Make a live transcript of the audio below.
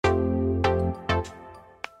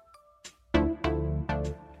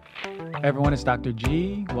Everyone, it's Dr.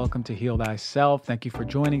 G. Welcome to Heal Thyself. Thank you for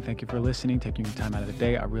joining. Thank you for listening, taking your time out of the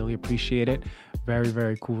day. I really appreciate it. Very,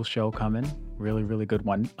 very cool show coming. Really, really good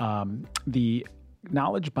one. The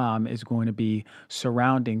knowledge bomb is going to be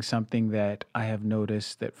surrounding something that I have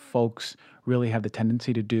noticed that folks really have the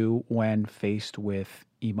tendency to do when faced with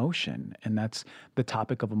emotion. And that's the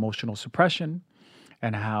topic of emotional suppression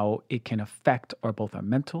and how it can affect both our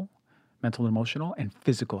mental, emotional, and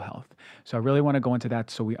physical health. So I really want to go into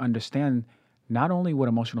that so we understand not only what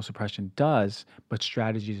emotional suppression does, but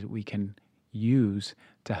strategies that we can use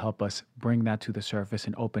to help us bring that to the surface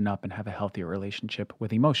and open up and have a healthier relationship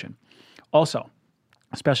with emotion. Also,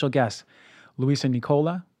 a special guest, Luisa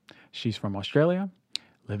Nicola. She's from Australia,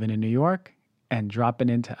 living in New York, and dropping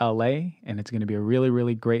into LA, and it's going to be a really,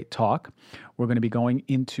 really great talk. We're going to be going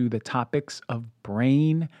into the topics of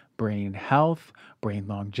brain health, brain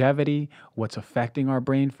longevity, what's affecting our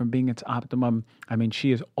brain from being its optimum. I mean,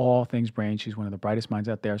 she is all things brain. She's one of the brightest minds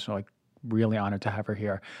out there, so I'm really honored to have her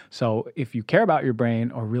here. So if you care about your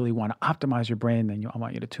brain or really want to optimize your brain, then I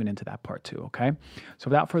want you to tune into that part too, okay?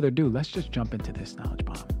 So without further ado, let's just jump into this knowledge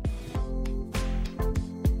bomb.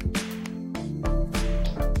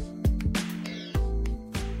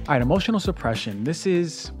 All right, emotional suppression.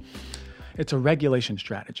 It's a regulation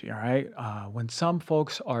strategy, all right? When some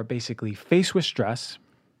folks are basically faced with stress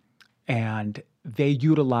and they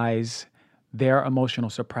utilize their emotional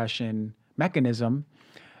suppression mechanism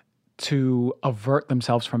to avert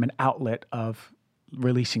themselves from an outlet of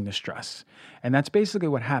releasing the stress. And that's basically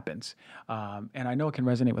what happens. And I know it can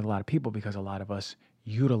resonate with a lot of people because a lot of us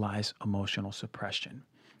utilize emotional suppression.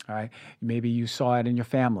 All right. Maybe you saw it in your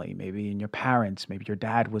family, maybe in your parents, maybe your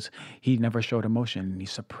dad he never showed emotion and he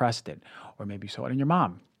suppressed it, or maybe you saw it in your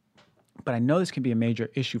mom. But I know this can be a major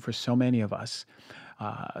issue for so many of us,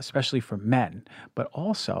 especially for men, but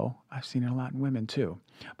also I've seen it a lot in women too.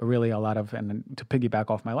 But really and to piggyback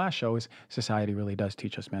off my last show is society really does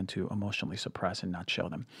teach us men to emotionally suppress and not show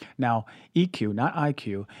them. Now, EQ, not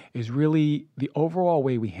IQ, is really the overall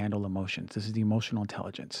way we handle emotions. This is the emotional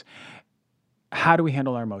intelligence. How do we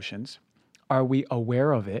handle our emotions? Are we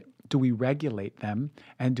aware of it? Do we regulate them?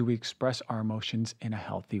 And do we express our emotions in a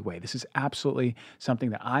healthy way? This is absolutely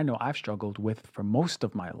something that I know I've struggled with for most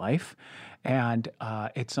of my life. And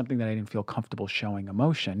it's something that I didn't feel comfortable showing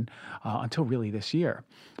emotion until really this year.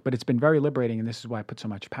 But it's been very liberating. And this is why I put so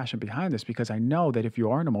much passion behind this, because I know that if you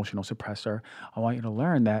are an emotional suppressor, I want you to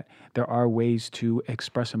learn that there are ways to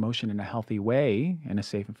express emotion in a healthy way and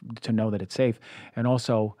to know that it's safe. And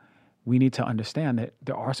also, we need to understand that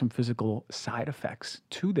there are some physical side effects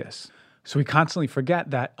to this. So we constantly forget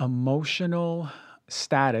that emotional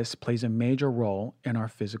status plays a major role in our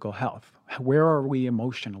physical health. Where are we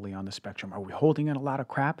emotionally on the spectrum? Are we holding in a lot of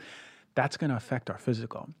crap? That's going to affect our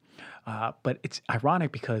physical. But it's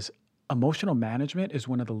ironic because emotional management is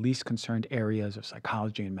one of the least concerned areas of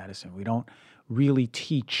psychology and medicine. We don't really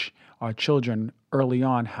teach our children early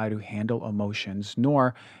on how to handle emotions,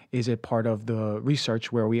 nor is it part of the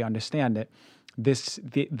research where we understand that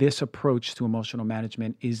this approach to emotional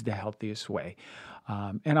management is the healthiest way.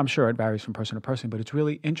 And I'm sure it varies from person to person, but it's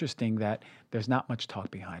really interesting that there's not much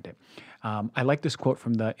talk behind it. I like this quote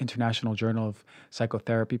from the International Journal of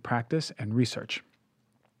Psychotherapy Practice and Research.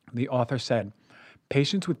 The author said,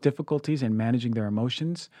 "Patients with difficulties in managing their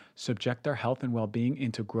emotions subject their health and well-being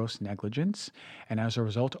into gross negligence, and as a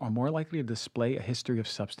result are more likely to display a history of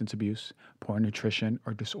substance abuse, poor nutrition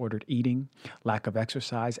or disordered eating, lack of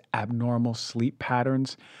exercise, abnormal sleep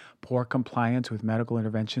patterns, poor compliance with medical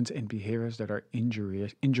interventions, and behaviors that are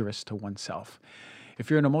injurious to oneself." If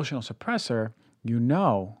you're an emotional suppressor,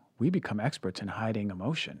 we become experts in hiding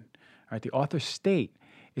emotion. All right, the authors state,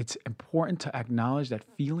 "It's important to acknowledge that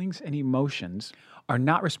feelings and emotions are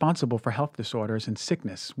not responsible for health disorders and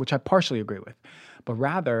sickness," which I partially agree with, but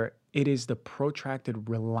rather it is the protracted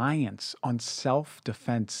reliance on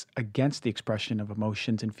self-defense against the expression of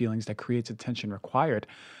emotions and feelings that creates the tension required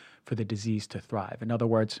for the disease to thrive. In other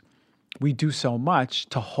words, we do so much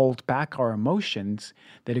to hold back our emotions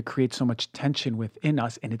that it creates so much tension within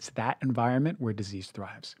us, and it's that environment where disease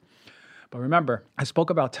thrives. But remember, I spoke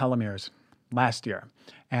about telomeres last year,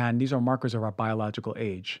 and these are markers of our biological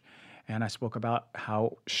age. And I spoke about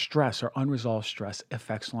how stress or unresolved stress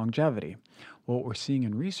affects longevity. What we're seeing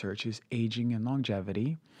in research is aging and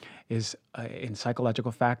longevity in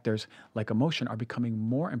psychological factors like emotion are becoming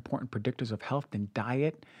more important predictors of health than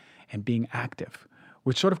diet and being active,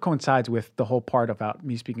 which sort of coincides with the whole part about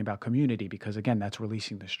me speaking about community, because again, that's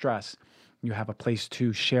releasing the stress. You have a place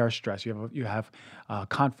to share stress. You have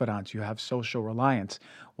confidants. You have social reliance.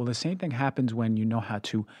 Well, the same thing happens when you know how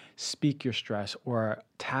to speak your stress or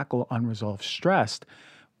tackle unresolved stress.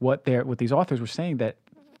 what these authors were saying,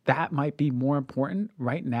 that might be more important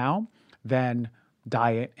right now than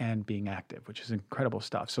diet and being active, which is incredible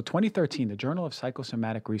stuff. So 2013, the Journal of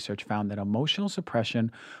Psychosomatic Research found that emotional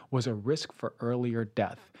suppression was a risk for earlier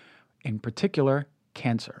death, in particular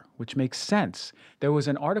cancer, which makes sense. There was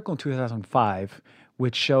an article in 2005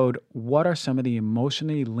 which showed what are some of the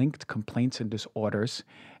emotionally linked complaints and disorders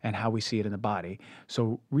and how we see it in the body.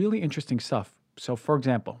 So really interesting stuff. So for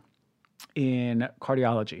example, in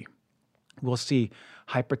cardiology, we'll see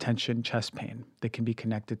hypertension, chest pain that can be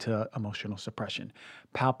connected to emotional suppression,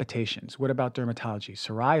 palpitations. What about dermatology?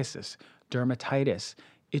 Psoriasis, dermatitis,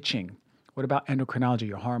 itching. What about endocrinology,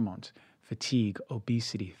 your hormones? Fatigue,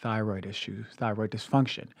 obesity, thyroid issues, thyroid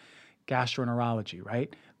dysfunction, gastroenterology,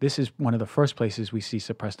 right? This is one of the first places we see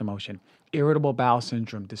suppressed emotion. Irritable bowel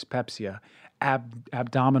syndrome, dyspepsia,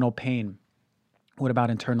 abdominal pain. What about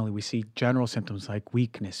internally? We see general symptoms like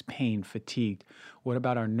weakness, pain, fatigue. What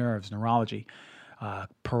about our nerves, neurology,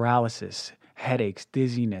 paralysis, headaches,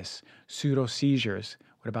 dizziness, pseudo seizures?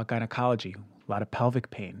 What about gynecology? A lot of pelvic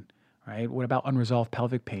pain, right? What about unresolved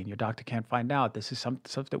pelvic pain? Your doctor can't find out. This is some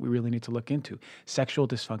stuff that we really need to look into. Sexual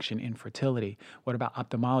dysfunction, infertility. What about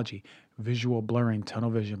ophthalmology? Visual blurring,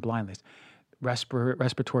 tunnel vision, blindness.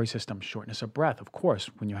 Respiratory system, shortness of breath, of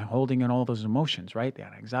course, when you're holding in all those emotions, right?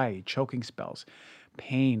 That anxiety, choking spells,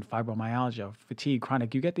 pain, fibromyalgia, fatigue,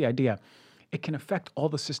 chronic, you get the idea. It can affect all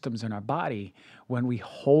the systems in our body when we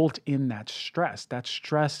hold in that stress. That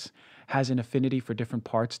stress has an affinity for different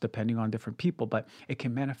parts depending on different people, but it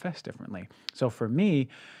can manifest differently. So for me,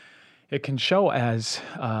 it can show as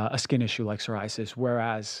a skin issue like psoriasis,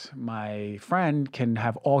 whereas my friend can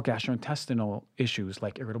have all gastrointestinal issues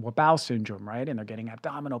like irritable bowel syndrome, right? And they're getting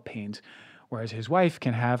abdominal pains, whereas his wife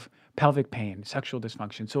can have pelvic pain, sexual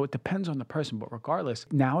dysfunction. So it depends on the person. But regardless,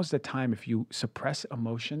 now's the time. If you suppress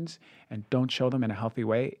emotions and don't show them in a healthy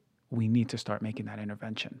way, we need to start making that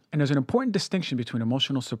intervention. And there's an important distinction between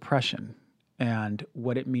emotional suppression and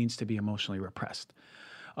what it means to be emotionally repressed.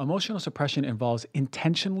 Emotional suppression involves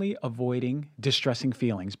intentionally avoiding distressing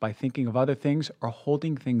feelings by thinking of other things or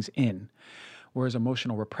holding things in, whereas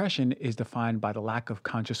emotional repression is defined by the lack of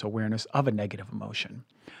conscious awareness of a negative emotion,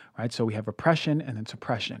 right? So we have repression and then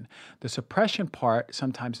suppression. The suppression part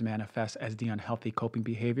sometimes manifests as the unhealthy coping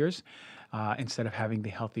behaviors instead of having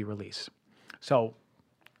the healthy release. So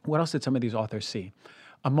what else did some of these authors see?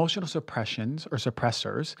 Emotional suppressions or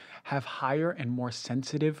suppressors have higher and more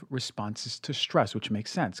sensitive responses to stress, which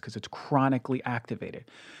makes sense because it's chronically activated.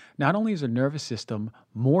 Not only is the nervous system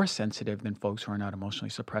more sensitive than folks who are not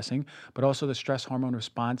emotionally suppressing, but also the stress hormone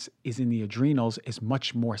response is in the adrenals is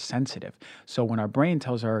much more sensitive. So when our brain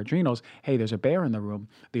tells our adrenals, hey, there's a bear in the room,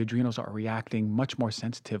 the adrenals are reacting much more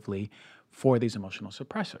sensitively for these emotional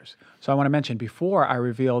suppressors. So I want to mention before I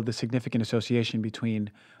revealed the significant association between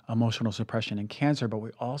emotional suppression and cancer, but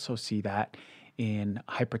we also see that in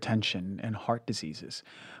hypertension and heart diseases.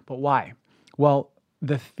 But why? Well,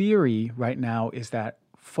 the theory right now is that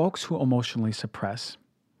folks who emotionally suppress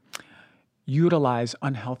utilize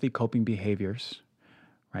unhealthy coping behaviors,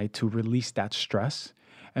 right, to release that stress.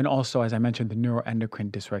 And also, as I mentioned, the neuroendocrine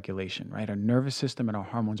dysregulation, right? Our nervous system and our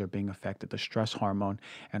hormones are being affected. The stress hormone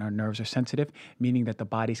and our nerves are sensitive, meaning that the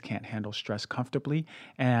bodies can't handle stress comfortably.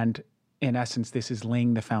 And in essence, this is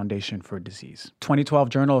laying the foundation for disease. 2012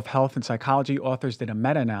 Journal of Health and Psychology authors did a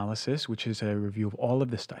meta-analysis, which is a review of all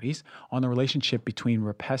of the studies, on the relationship between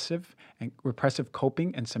repressive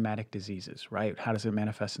coping and somatic diseases, right? How does it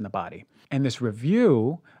manifest in the body? And this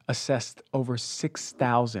review assessed over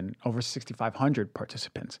 6,500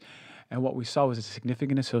 participants. And what we saw was a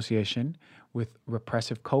significant association with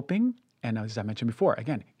repressive coping and, as I mentioned before,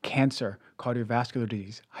 again, cancer, cardiovascular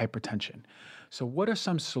disease, hypertension. So what are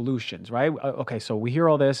some solutions, right? Okay, so we hear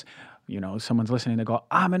all this, someone's listening, they go,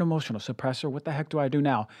 I'm an emotional suppressor. What the heck do I do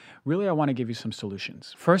now? Really, I want to give you some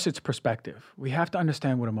solutions. First, it's perspective. We have to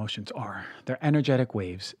understand what emotions are. They're energetic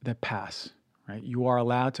waves that pass, right? You are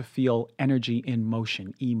allowed to feel energy in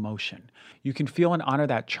motion, emotion. You can feel and honor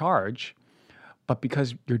that charge, but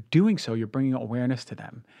because you're doing so, you're bringing awareness to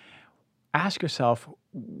them. Ask yourself,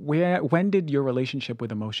 when did your relationship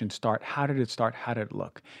with emotion start? How did it start? How did it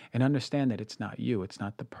look? And understand that it's not you. It's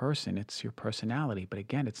not the person. It's your personality. But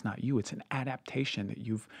again, it's not you. It's an adaptation that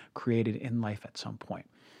you've created in life at some point.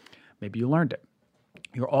 Maybe you learned it.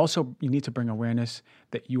 You need to bring awareness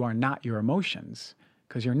that you are not your emotions,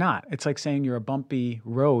 because you're not. It's like saying you're a bumpy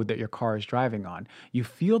road that your car is driving on. You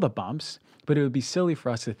feel the bumps, but it would be silly for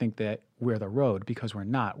us to think that we're the road, because we're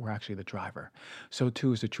not. We're actually the driver. So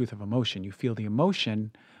too is the truth of emotion. You feel the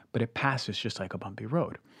emotion, but it passes just like a bumpy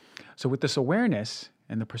road. So with this awareness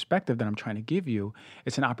and the perspective that I'm trying to give you,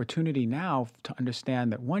 it's an opportunity now to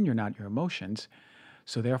understand that one, you're not your emotions.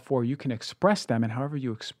 So therefore you can express them, and however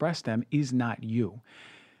you express them is not you.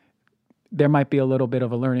 There might be a little bit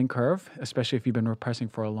of a learning curve, especially if you've been repressing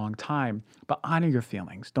for a long time, but honor your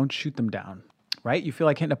feelings. Don't shoot them down, right? You feel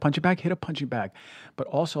like hitting a punching bag, hit a punching bag. But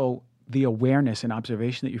also the awareness and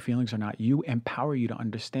observation that your feelings are not you empower you to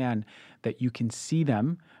understand that you can see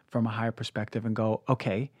them from a higher perspective and go,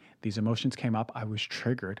 okay, these emotions came up. I was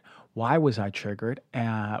triggered. Why was I triggered?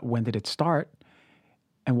 When did it start?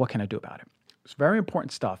 And what can I do about it? It's very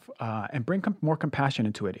important stuff. And bring more compassion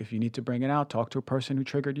into it. If you need to bring it out, talk to a person who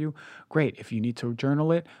triggered you, great. If you need to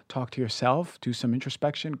journal it, talk to yourself, do some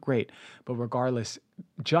introspection, great. But regardless,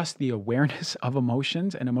 just the awareness of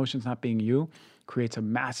emotions and emotions not being you creates a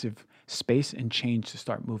massive space and change to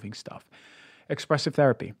start moving stuff. Expressive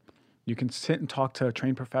therapy. You can sit and talk to a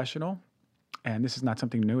trained professional, and this is not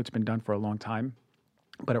something new. It's been done for a long time,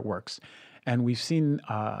 but it works. And we've seen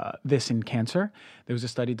this in cancer. There was a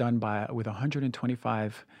study done with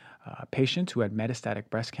 125 patients who had metastatic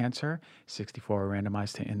breast cancer. 64 were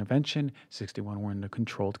randomized to intervention, 61 were in the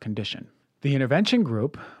controlled condition. The intervention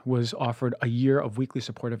group was offered a year of weekly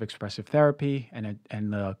supportive expressive therapy, and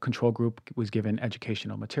the control group was given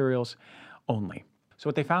educational materials only. So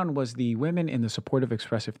what they found was the women in the supportive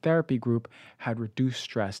expressive therapy group had reduced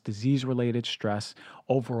stress, disease-related stress,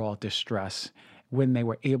 overall distress, when they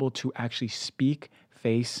were able to actually speak,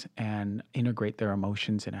 face, and integrate their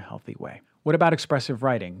emotions in a healthy way. What about expressive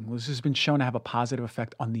writing? Well, this has been shown to have a positive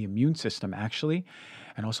effect on the immune system, actually,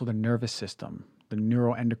 and also the nervous system, the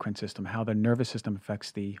neuroendocrine system, how the nervous system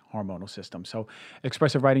affects the hormonal system. So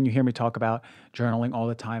expressive writing, you hear me talk about journaling all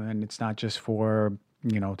the time, and it's not just for,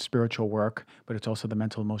 spiritual work, but it's also the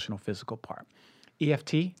mental, emotional, physical part.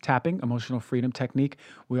 EFT, tapping, emotional freedom technique.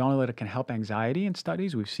 We all know that it can help anxiety in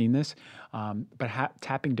studies. We've seen this. But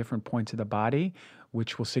tapping different points of the body,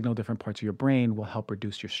 which will signal different parts of your brain, will help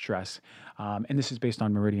reduce your stress. And this is based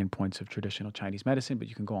on meridian points of traditional Chinese medicine, but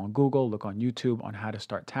you can go on Google, look on YouTube on how to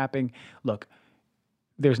start tapping. Look,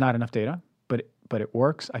 there's not enough data, but it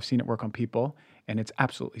works. I've seen it work on people, and it's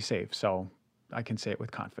absolutely safe. So I can say it with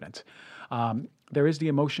confidence. There is the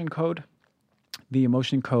emotion code. The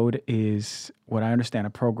emotion code is, what I understand, a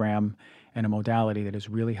program and a modality that is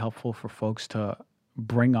really helpful for folks to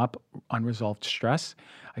bring up unresolved stress.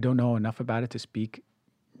 I don't know enough about it to speak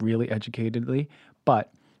really educatedly,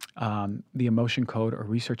 but the emotion code or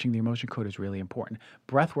researching the emotion code is really important.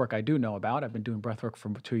 Breath work I do know about. I've been doing breath work for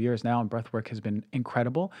 2 years now, and breath work has been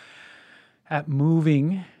incredible at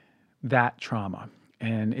moving that trauma.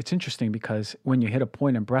 And it's interesting because when you hit a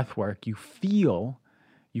point in breath work, you feel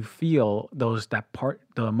the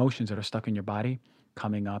emotions that are stuck in your body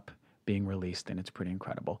coming up, being released, and it's pretty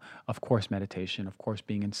incredible. Of course, meditation, of course,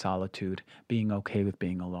 being in solitude, being okay with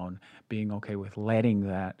being alone, being okay with letting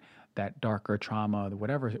that darker trauma,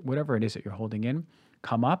 whatever it is that you're holding in,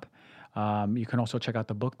 come up. You can also check out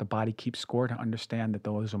the book, The Body Keeps Score, to understand that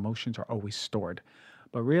those emotions are always stored.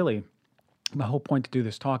 But really, the whole point to do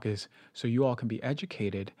this talk is so you all can be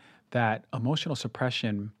educated that emotional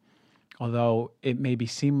suppression, although it may be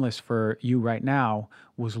seamless for you right now,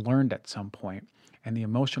 was learned at some point. And the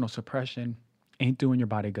emotional suppression ain't doing your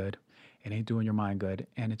body good. It ain't doing your mind good.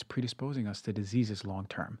 And it's predisposing us to diseases long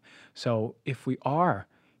term. So if we are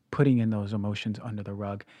putting in those emotions under the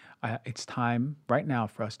rug, it's time right now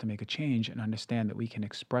for us to make a change and understand that we can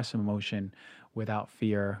express emotion without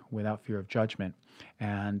fear of judgment,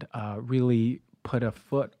 and really put a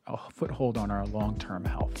foothold on our long-term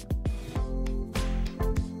health.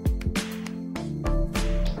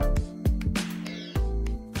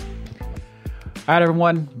 All right,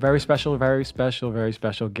 everyone. Very special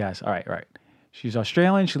guest. All right. She's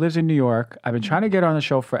Australian. She lives in New York. I've been trying to get her on the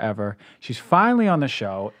show forever. She's finally on the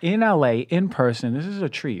show in LA in person. This is a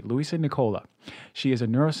treat. Luisa Nicola. She is a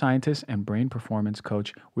neuroscientist and brain performance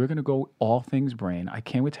coach. We're going to go all things brain. I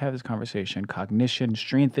can't wait to have this conversation. Cognition,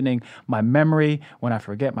 strengthening my memory when I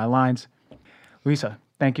forget my lines. Luisa,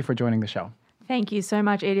 thank you for joining the show. Thank you so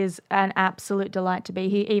much. It is an absolute delight to be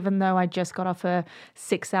here, even though I just got off a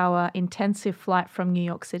 6-hour intensive flight from New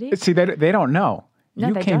York City. See, they don't know. No,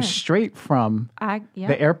 you they came don't. straight from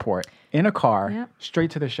the airport in a car,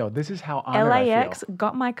 straight to the show. This is how honored LAX, I feel.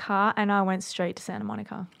 got my car, and I went straight to Santa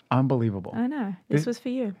Monica. Unbelievable. I know. This was for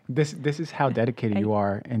you. This is how dedicated you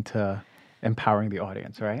are into empowering the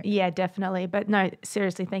audience, right? Yeah, definitely. But no,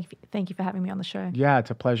 seriously, thank you for having me on the show. Yeah,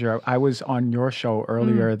 it's a pleasure. I was on your show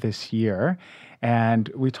earlier this year, and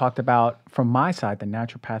we talked about, from my side, the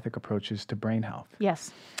naturopathic approaches to brain health.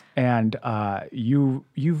 Yes. And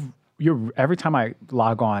you've you're every time I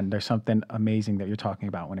log on, there's something amazing that you're talking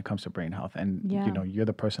about when it comes to brain health, and Yeah. you're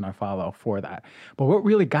the person I follow for that. But what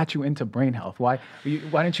really got you into brain health? Why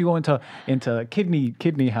didn't you go into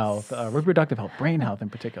kidney health, reproductive health, brain health in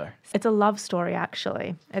particular? It's a love story,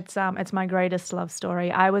 actually. It's my greatest love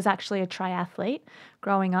story. I was actually a triathlete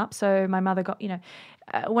growing up. So my mother got,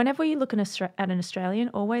 whenever you look at an Australian,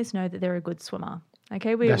 always know that they're a good swimmer.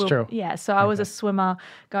 Okay, That's true. Yeah, so I was a swimmer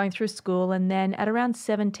going through school, and then at around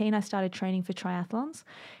 17, I started training for triathlons,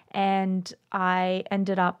 and I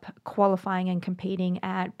ended up qualifying and competing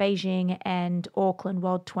at Beijing and Auckland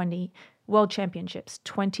World Championships,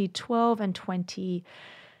 2012 and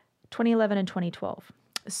 2011 and 2012.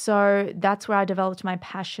 So that's where I developed my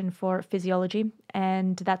passion for physiology,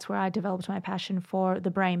 and that's where I developed my passion for the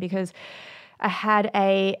brain, because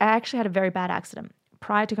I actually had a very bad accident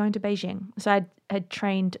prior to going to Beijing. So I had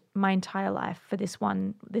trained my entire life for this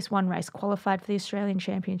one race, qualified for the Australian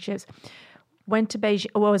Championships, went to Beijing,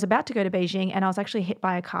 I was about to go to Beijing, and I was actually hit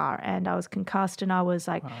by a car, and I was concussed, and I was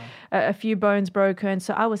like a few bones broken.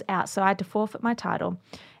 So I was out. So I had to forfeit my title.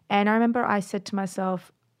 And I remember I said to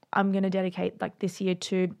myself, I'm going to dedicate like this year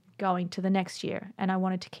to going to the next year. And I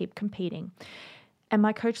wanted to keep competing. And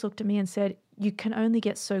my coach looked at me and said, you can only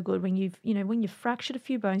get so good when you've fractured a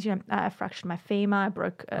few bones. I fractured my femur, I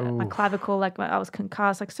broke my clavicle, I was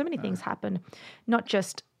concussed, so many things happened, not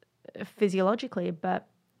just physiologically, but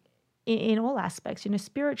in all aspects,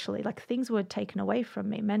 spiritually, things were taken away from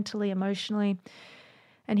me, mentally, emotionally.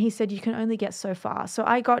 And he said, you can only get so far. So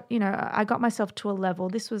I got myself to a level.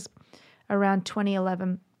 This was around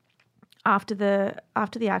 2011. After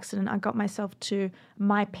the accident, I got myself to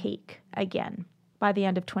my peak again. By the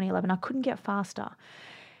end of 2011, I couldn't get faster.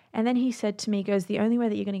 And then he said to me, the only way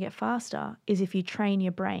that you're going to get faster is if you train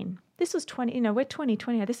your brain. This was we're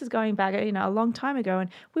 2020 now. This is going back, a long time ago.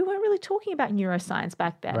 And we weren't really talking about neuroscience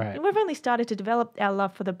back then. Right. We've only started to develop our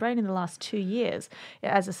love for the brain in the last 2 years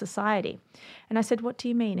as a society. And I said, what do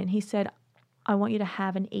you mean? And he said, I want you to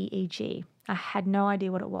have an EEG. I had no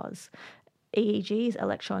idea what it was. EEGs,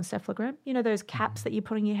 electroencephalogram, those caps that you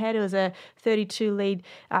put on your head. It was a 32 lead.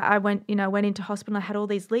 I went into hospital, and I had all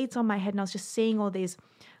these leads on my head, and I was just seeing all these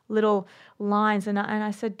little lines. And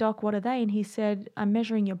I said, Doc, what are they? And he said, I'm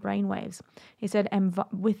measuring your brain waves. He said, and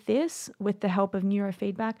with the help of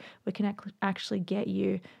neurofeedback, we can actually get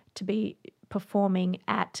you to be performing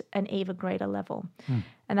at an even greater level.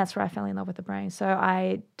 And that's where I fell in love with the brain. So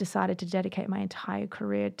I decided to dedicate my entire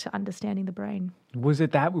career to understanding the brain. Was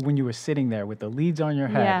it that when you were sitting there with the leads on your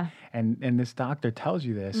head, Yeah. and this doctor tells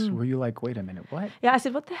you this, were you like, wait a minute, what? Yeah, I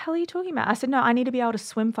said, what the hell are you talking about? I said, no, I need to be able to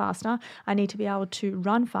swim faster. I need to be able to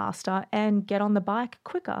run faster and get on the bike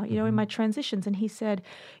quicker, in my transitions. And he said,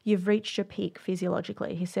 you've reached your peak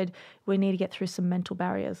physiologically. He said, we need to get through some mental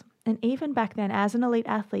barriers. And even back then, as an elite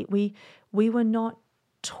athlete, we were not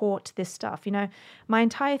taught this stuff. My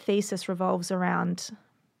entire thesis revolves around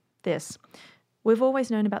this. We've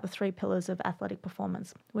always known about the 3 pillars of athletic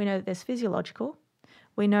performance. We know that there's physiological,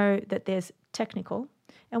 we know that there's technical,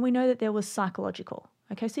 and we know that there was psychological.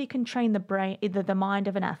 Okay, so you can train the brain, the mind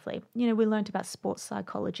of an athlete. We learned about sports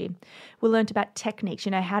psychology. We learned about techniques,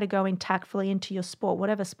 how to go in tactfully into your sport,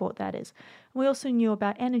 whatever sport that is. We also knew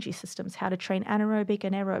about energy systems, how to train anaerobic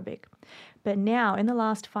and aerobic. But now, in the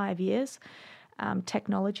last 5 years,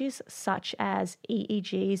 technologies such as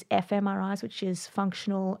EEGs, fMRIs, which is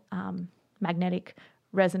functional magnetic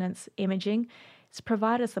resonance imaging, it's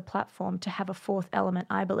provided us the platform to have a 4th element,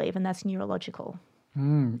 I believe, and that's neurological.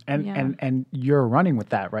 And you're running with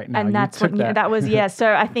that right now. And that's that was, yeah.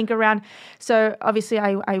 So I think so obviously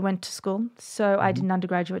I went to school. So I did an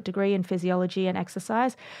undergraduate degree in physiology and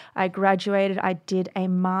exercise. I graduated, I did a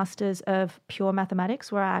master's of pure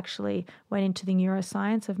mathematics, where I actually went into the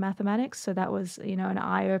neuroscience of mathematics. So that was, an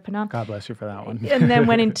eye-opener. God bless you for that one. And then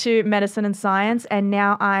went into medicine and science. And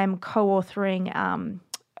now I'm co-authoring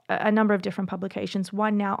a number of different publications,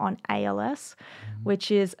 one now on ALS,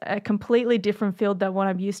 which is a completely different field than what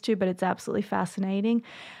I'm used to, but it's absolutely fascinating.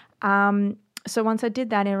 So once I did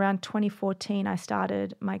that in around 2014, I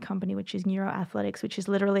started my company, which is Neuroathletics, which is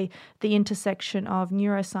literally the intersection of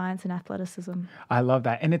neuroscience and athleticism. I love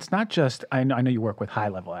that. And it's not just, I know you work with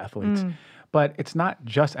high-level athletes, but it's not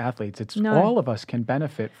just athletes. It's all of us can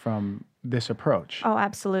benefit from this approach. Oh,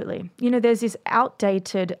 absolutely. There's this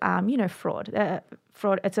outdated, fraud.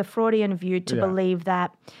 It's a Freudian view to believe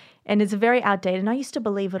that, and it's very outdated. And I used to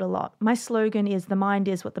believe it a lot. My slogan is, the mind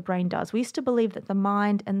is what the brain does. We used to believe that the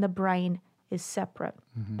mind and the brain is separate.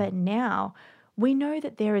 But now we know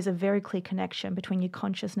that there is a very clear connection between your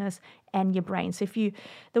consciousness and your brain. So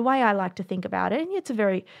the way I like to think about it, and it's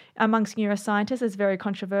amongst neuroscientists, it's very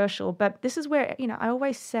controversial, but this is where, I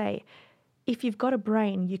always say, if you've got a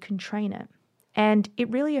brain, you can train it. And it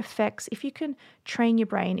really affects, if you can train your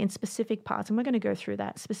brain in specific parts, and we're going to go through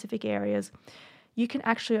that, specific areas, you can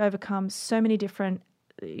actually overcome so many different,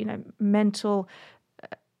 mental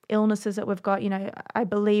illnesses that we've got. I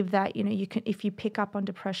believe that, you can, if you pick up on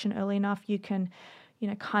depression early enough, you can,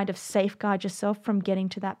 kind of safeguard yourself from getting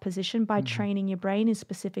to that position by training your brain in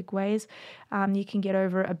specific ways. You can get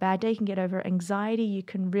over a bad day, you can get over anxiety, you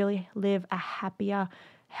can really live a happier,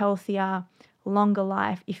 healthier, longer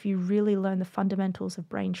life if you really learn the fundamentals of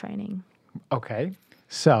brain training. Okay.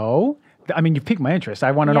 So, you piqued my interest.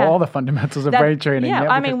 I want to know all the fundamentals of brain training.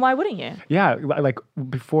 Yeah, why wouldn't you? Yeah, like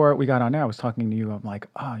before we got on air, I was talking to you. I'm like,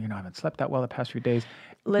 I haven't slept that well the past few days.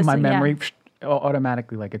 Listen, my memory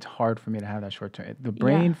automatically, like, it's hard for me to have that short term. The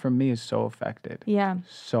brain for me is so affected. Yeah.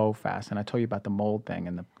 So fast. And I told you about the mold thing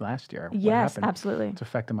in the last year. Yes, absolutely. It's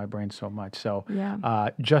affected my brain so much. So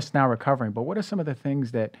just now recovering. But what are some of the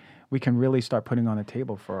things that we can really start putting on the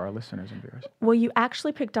table for our listeners and viewers? Well, you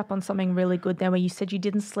actually picked up on something really good there where you said you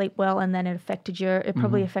didn't sleep well and then it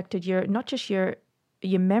probably affected not just your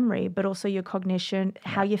memory, but also your cognition,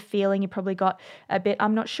 how you're feeling. You probably got a bit,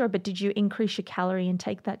 I'm not sure, but did you increase your calorie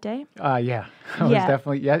intake that day? Yeah. I was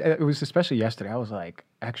definitely, it was especially yesterday. I was like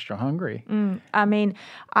extra hungry.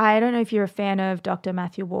 I don't know if you're a fan of Dr.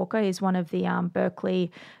 Matthew Walker. He's one of the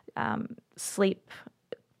Berkeley sleep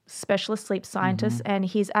scientists, and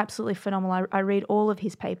he's absolutely phenomenal. I read all of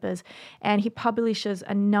his papers, and he publishes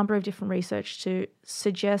a number of different research to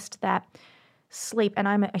suggest that sleep, and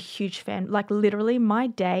I'm a huge fan, like literally my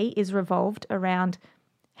day is revolved around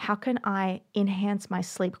how can I enhance my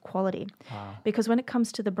sleep quality? Wow. Because when it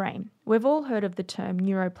comes to the brain, we've all heard of the term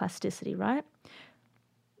neuroplasticity, right?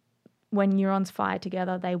 When neurons fire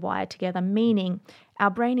together, they wire together, meaning our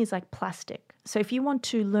brain is like plastic. So if you want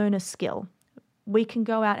to learn a skill, we can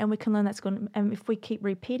go out and we can learn that skill. And if we keep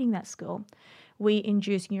repeating that skill, we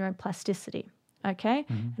induce neuroplasticity. Okay?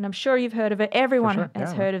 And I'm sure you've heard of it. Everyone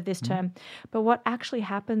has heard of this term. But what actually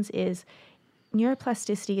happens is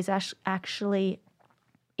neuroplasticity is actually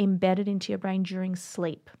embedded into your brain during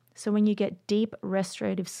sleep. So when you get deep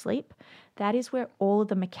restorative sleep, that is where all of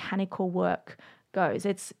the mechanical work goes.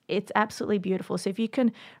 It's absolutely beautiful. So if you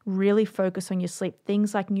can really focus on your sleep,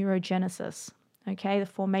 things like neurogenesis, okay, the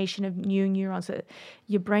formation of new neurons,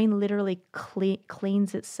 your brain literally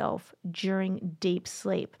cleans itself during deep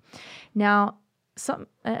sleep. Now,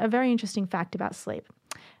 a very interesting fact about sleep.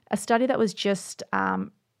 A study that was just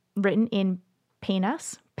written in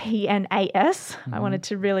PNAS, PNAS, I wanted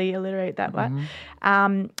to really alliterate that one,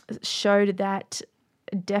 showed that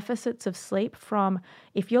deficits of sleep from,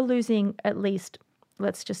 if you're losing at least,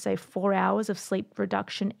 let's just say 4 hours of sleep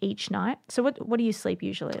reduction each night. So what do you sleep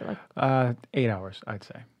usually? 8 hours, I'd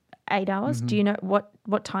say. 8 hours? Do you know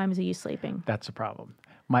what times are you sleeping? That's a problem.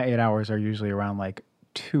 My 8 hours are usually around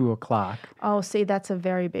 2 o'clock. Oh, see, that's a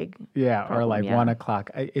very big problem, or 1 o'clock.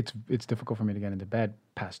 It's difficult for me to get into bed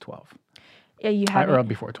past 12. Yeah, you have or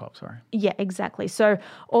before 12, sorry. Yeah, exactly. So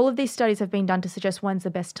all of these studies have been done to suggest when's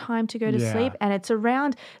the best time to go to sleep, and it's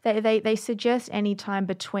around, they suggest any time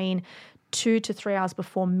between 2 to 3 hours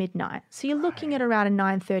before midnight. So you're looking at around a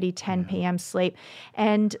 9:30, 10 p.m. sleep.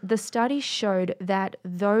 And the study showed that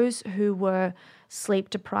those who were sleep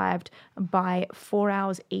deprived by 4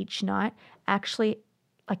 hours each night actually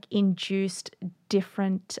induced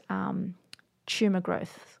different tumor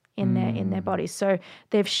growth in their bodies. So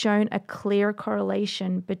they've shown a clear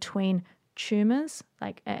correlation between tumors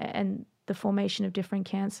and the formation of different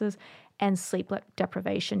cancers and sleep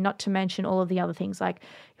deprivation, not to mention all of the other things like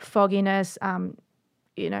fogginess,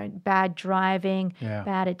 bad driving,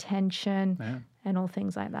 bad attention, and all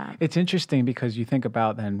things like that. It's interesting because you think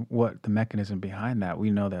about then what the mechanism behind that. We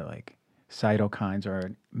know that cytokines are a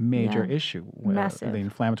major issue, massive, the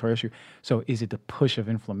inflammatory issue. So is it the push of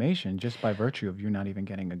inflammation just by virtue of you not even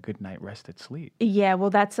getting a good night rested sleep? Yeah, well,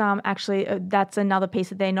 that's actually that's another piece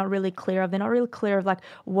that they're not really clear of. They're not really clear of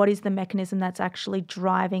what is the mechanism that's actually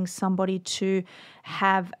driving somebody to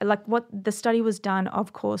have what the study was done,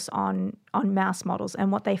 of course, on mouse models,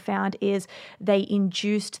 and what they found is they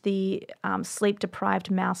induced the sleep deprived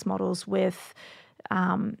mouse models with.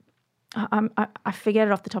 I forget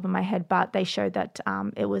it off the top of my head, but they showed that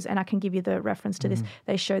it was, and I can give you the reference to this.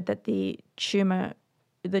 They showed that the tumor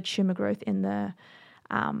growth in the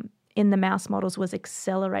mouse models was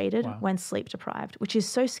accelerated when sleep deprived, which is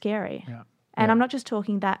so scary. Yeah. And I'm not just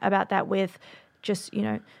talking about that with just,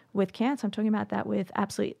 with cancer. I'm talking about that with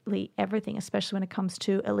absolutely everything, especially when it comes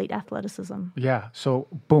to elite athleticism. Yeah. So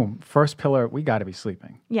boom, first pillar, we got to be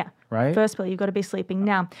sleeping. Yeah. Right? First pillar, you've got to be sleeping.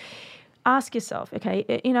 Now, ask yourself,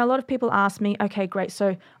 okay, a lot of people ask me, okay, great,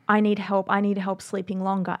 so I need help sleeping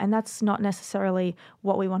longer. And that's not necessarily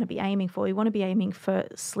what we want to be aiming for. We want to be aiming for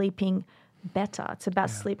sleeping better. It's about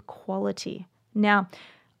sleep quality. Now,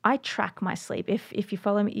 I track my sleep. If you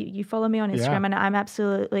follow me, you follow me on Instagram, and I'm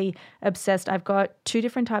absolutely obsessed. I've got 2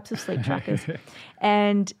 different types of sleep trackers,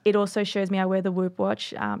 and it also shows me. I wear the Whoop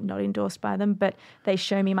watch, not endorsed by them, but they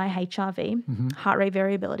show me my HRV, heart rate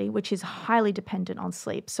variability, which is highly dependent on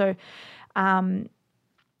sleep. So,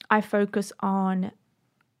 I focus on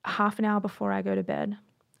half an hour before I go to bed.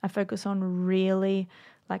 I focus on really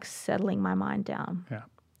settling my mind down,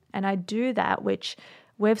 and I do that, which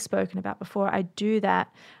we've spoken about before. I do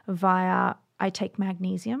that I take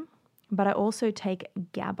magnesium, but I also take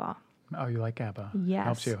GABA. Oh, you like GABA? Yes.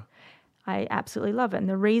 Helps you. I absolutely love it. And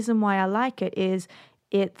the reason why I like it is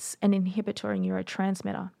it's an inhibitory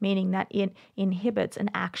neurotransmitter, meaning that it inhibits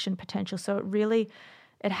an action potential. So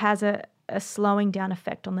it has a slowing down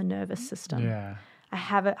effect on the nervous system. Yeah. I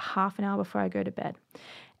have it half an hour before I go to bed.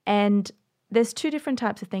 And there's 2 different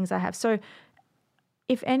types of things I have. So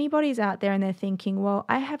if anybody's out there and they're thinking, well,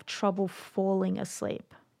 I have trouble falling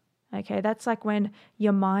asleep, okay, that's like when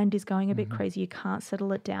your mind is going a bit crazy, you can't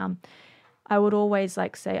settle it down. I would always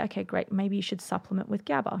say, okay, great, maybe you should supplement with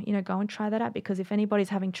GABA. Go and try that out, because if anybody's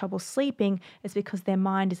having trouble sleeping, it's because their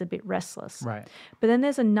mind is a bit restless. Right. But then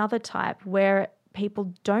there's another type where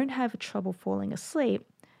people don't have trouble falling asleep,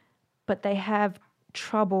 but they have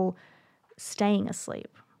trouble staying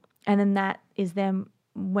asleep. And then that is them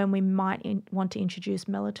when we might want to introduce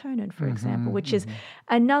melatonin, for example, which is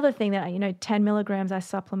another thing that, 10 milligrams I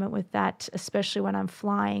supplement with that, especially when I'm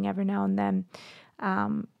flying every now and then,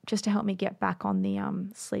 just to help me get back on the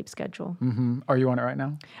sleep schedule. Are you on it right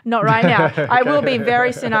now? Not right now. I will be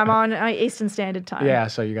very soon. I'm on Eastern Standard Time. Yeah,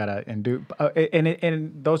 so you got to,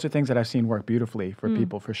 and those are things that I've seen work beautifully for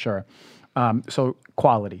people, for sure. So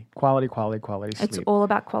quality sleep. It's all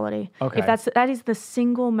about quality. Okay. If that is the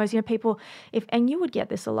single most, people, and you would get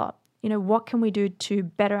this a lot, what can we do to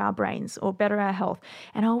better our brains or better our health?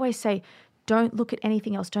 And I always say, don't look at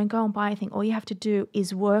anything else. Don't go and buy anything. All you have to do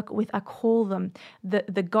is work with, I call them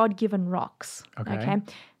the God-given rocks. Okay.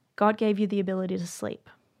 God gave you the ability to sleep.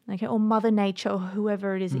 Okay, or Mother Nature, or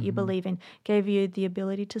whoever it is that you believe in, gave you the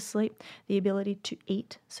ability to sleep, the ability to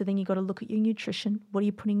eat. So then you got to look at your nutrition. What are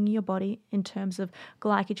you putting in your body in terms of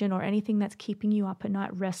glycogen or anything that's keeping you up at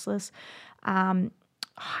night, restless?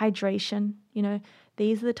 Hydration,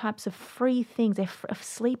 these are the types of free things.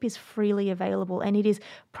 Sleep is freely available, and it is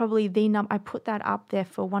probably I put that up there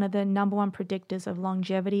for one of the number 1 predictors of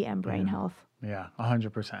longevity and brain health. Yeah,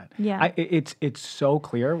 100%. Yeah. It's so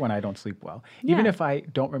clear when I don't sleep well. Even if I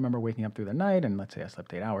don't remember waking up through the night, and let's say I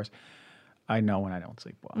slept 8 hours, I know when I don't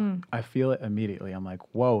sleep well. I feel it immediately. I'm like,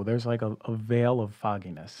 whoa, there's a veil of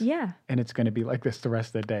fogginess. Yeah. And it's going to be like this the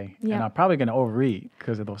rest of the day. Yeah. And I'm probably going to overeat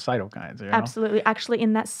because of those cytokines. Absolutely. Actually,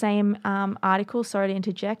 in that same article, sorry to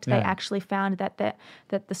interject, they actually found that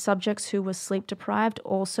the subjects who were sleep deprived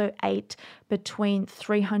also ate between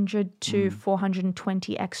 300 to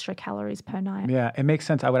 420 extra calories per night. Yeah, it makes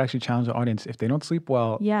sense. I would actually challenge the audience, if they don't sleep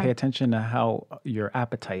well, pay attention to how your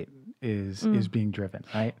appetite is being driven,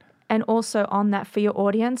 right? And also on that, for your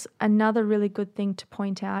audience, another really good thing to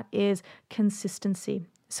point out is consistency.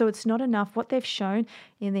 So it's not enough. What they've shown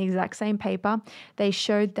in the exact same paper, they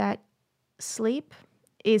showed that sleep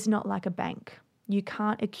is not like a bank. You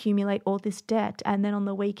can't accumulate all this debt and then on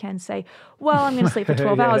the weekend say, well, I'm going to sleep for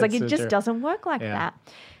 12 hours. It just doesn't work like that.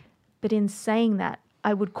 But in saying that,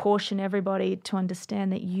 I would caution everybody to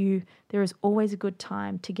understand that there is always a good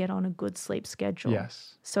time to get on a good sleep schedule.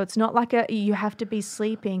 Yes. So it's not like you have to be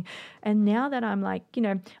sleeping. And now that I'm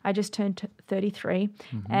I just turned 33,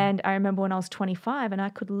 and I remember when I was 25, and I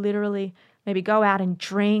could literally maybe go out and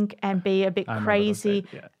drink and be a bit crazy,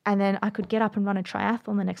 and then I could get up and run a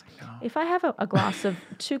triathlon the next. If I have a glass of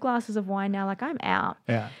 2 glasses of wine now, I'm out.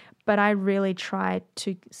 Yeah. But I really try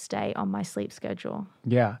to stay on my sleep schedule.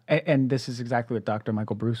 Yeah. And this is exactly what Dr.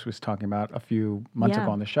 Michael Bruce was talking about a few months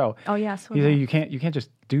ago on the show. Oh, yeah. So he said you can't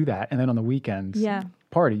just do that and then on the weekends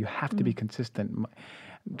party. You have to be consistent.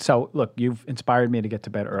 So, look, you've inspired me to get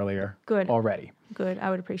to bed earlier. Good. Already. Good.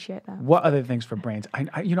 I would appreciate that. What other things for brains?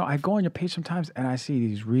 I go on your page sometimes and I see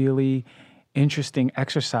these really interesting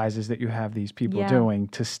exercises that you have these people doing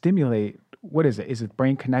to stimulate. What is it? Is it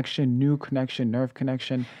brain connection, new connection, nerve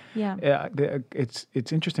connection? Yeah. It's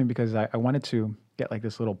interesting because I wanted to get like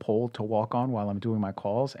this little pole to walk on while I'm doing my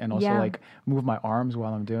calls, and also Yeah. like move my arms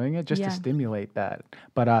while I'm doing it just to Yeah. stimulate that.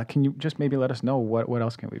 But can you just maybe let us know what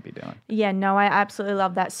else can we be doing? Yeah, no, I absolutely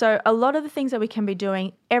love that. So a lot of the things that we can be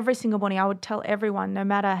doing every single morning, I would tell everyone, no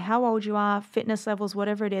matter how old you are, fitness levels,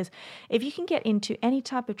 whatever it is, if you can get into any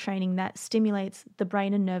type of training that stimulates the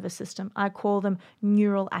brain and nervous system, I call them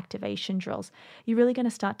neural activation drills. You're really going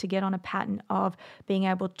to start to get on a pattern of being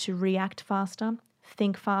able to react faster,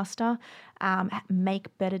 think faster,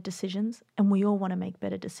 make better decisions. And we all want to make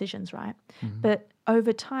better decisions, right? But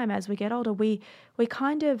over time, as we get older, we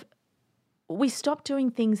stop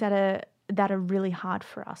doing things that are really hard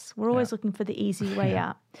for us. We're always looking for the easy way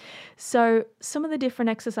out. So some of the different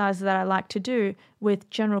exercises that I like to do with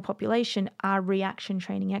general population are reaction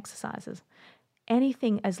training exercises.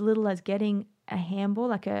 Anything as little as getting a handball,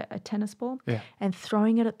 like a tennis ball, and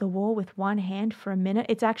throwing it at the wall with one hand for a minute.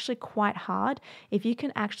 It's actually quite hard. If you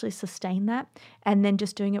can actually sustain that and then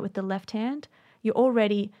just doing it with the left hand, you're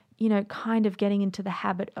already, kind of getting into the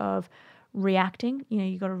habit of reacting.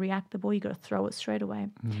 You got to react the ball, you got to throw it straight away.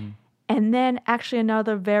 And then actually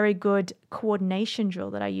another very good coordination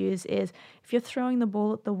drill that I use is if you're throwing the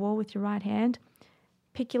ball at the wall with your right hand,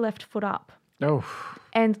 pick your left foot up. Oh,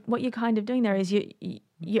 And what you're kind of doing there is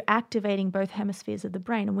you're activating both hemispheres of the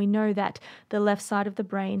brain. And we know that the left side of the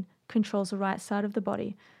brain controls the right side of the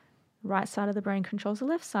body. Right side of the brain controls the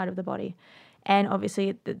left side of the body. And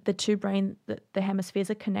obviously the two brain, the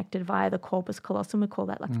hemispheres are connected via the corpus callosum. We call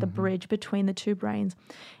that like the bridge between the two brains.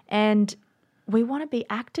 And we want to be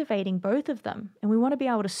activating both of them. And we want to be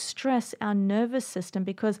able to stress our nervous system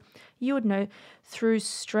because you would know through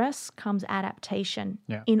stress comes adaptation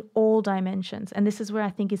in all dimensions. And this is where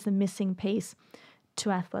I think is the missing piece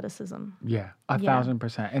to athleticism. yeah,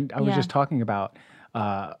 1,000%. And I was just talking about,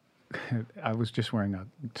 I was just wearing a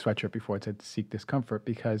sweatshirt before it said seek discomfort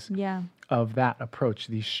because of that approach,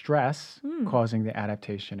 the stress causing the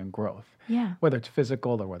adaptation and growth. Yeah. Whether it's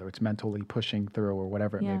physical or whether it's mentally pushing through or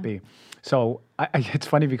whatever it may be. So it's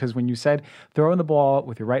funny because when you said throwing the ball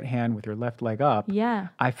with your right hand with your left leg up,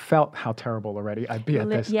 I felt how terrible already I'd be at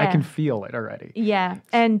this. I can feel it already. Yeah.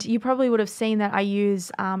 And you probably would have seen that I use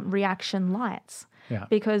reaction lights. Yeah.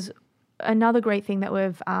 Because another great thing that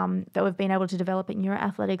we've been able to develop at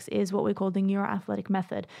neuroathletics is what we call the neuroathletic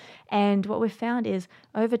method. And what we've found is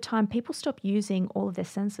over time, people stop using all of their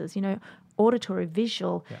senses, auditory,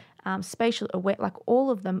 visual, spatial, aware, like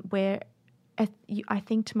all of them, where I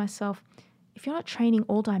think to myself, if you're not training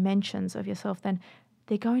all dimensions of yourself, then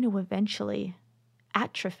they're going to eventually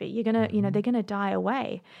atrophy. You're going to, they're going to die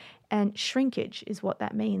away. And shrinkage is what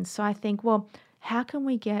that means. So I think, well, how can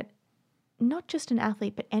we get not just an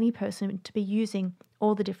athlete, but any person to be using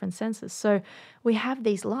all the different senses? So we have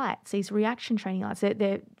these lights, these reaction training lights.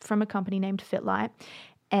 They're from a company named FitLight,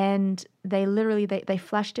 and they literally, they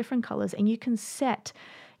flash different colors, and you can set,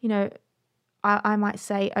 I might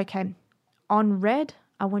say, okay, on red,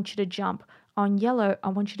 I want you to jump. On yellow, I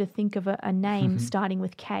want you to think of a name starting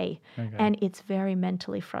with K. Okay. And it's very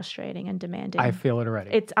mentally frustrating and demanding. I feel it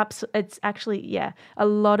already. It's actually, a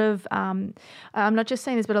lot of, I'm not just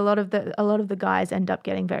saying this, but a lot of the guys end up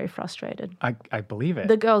getting very frustrated. I believe it.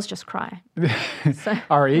 The girls just cry. So.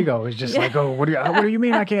 Our ego is just like, oh, what do you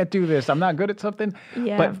mean I can't do this? I'm not good at something?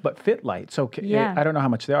 Yeah. But FitLight, so I don't know how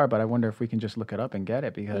much they are, but I wonder if we can just look it up and get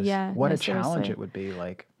it because what a challenge it would be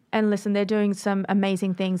like. And listen, they're doing some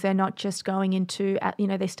amazing things. They're not just going into,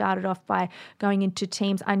 they started off by going into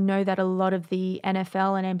teams. I know that a lot of the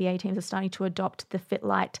NFL and NBA teams are starting to adopt the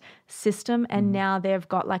FitLight system. And now they've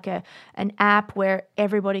got like an app where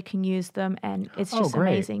everybody can use them. And it's just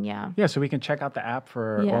amazing. Yeah. Yeah. So we can check out the app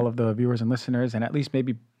for all of the viewers and listeners and at least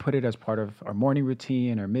maybe put it as part of our morning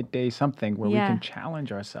routine or midday, something where we can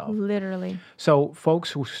challenge ourselves. Literally. So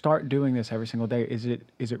folks who start doing this every single day, is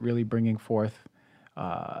it really bringing forth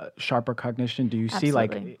sharper cognition? Do you see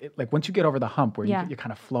like once you get over the hump where you're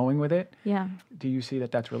kind of flowing with it? Yeah. Do you see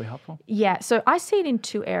that that's really helpful? Yeah. So I see it in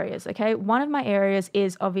two areas. Okay. One of my areas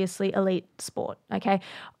is obviously elite sport. Okay.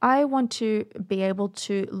 I want to be able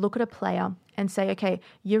to look at a player and say, okay,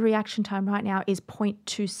 your reaction time right now is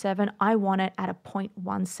 0.27. I want it at a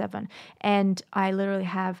 0.17. And I literally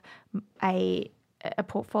have a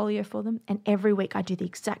portfolio for them. And every week I do the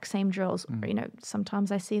exact same drills.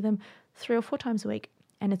 Sometimes I see them 3 or 4 times a week.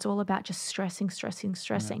 And it's all about just stressing.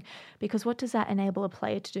 Because what does that enable a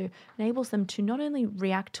player to do? It enables them to not only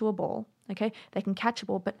react to a ball, okay, they can catch a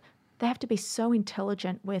ball, but they have to be so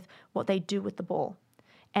intelligent with what they do with the ball.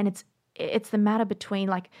 And it's the matter between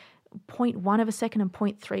like 0.1 of a second and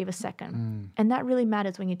 0.3 of a second. And that really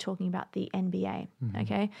matters when you're talking about the NBA,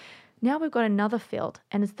 okay? Now we've got another field,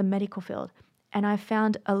 and it's the medical field. And I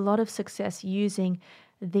found a lot of success using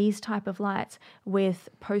these type of lights with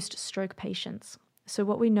post-stroke patients. So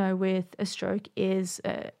what we know with a stroke is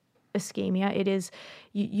ischemia. It is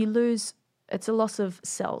you lose. It's a loss of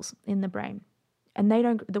cells in the brain, and they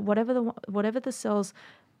don't. Whatever the cells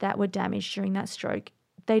that were damaged during that stroke,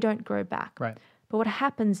 they don't grow back. Right. But what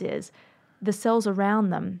happens is the cells around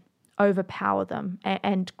them overpower them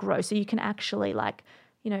and grow. So you can actually, like,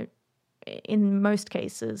 in most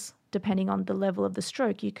cases, depending on the level of the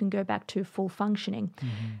stroke, you can go back to full functioning.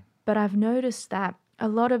 Mm-hmm. But I've noticed that a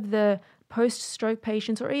lot of the post-stroke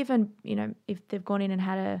patients, or even, if they've gone in and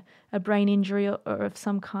had a brain injury or of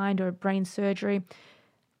some kind, or a brain surgery,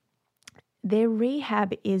 their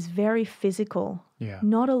rehab is very physical. Yeah.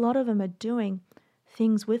 Not a lot of them are doing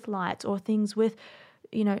things with lights or things with,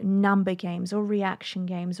 number games or reaction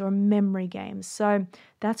games or memory games. So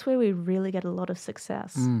that's where we really get a lot of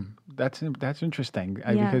success. That's interesting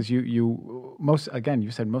Yeah. because you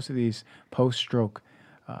said most of these post-stroke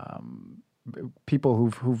people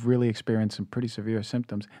who've really experienced some pretty severe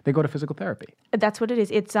symptoms, they go to physical therapy. That's what it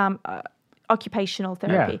is. It's occupational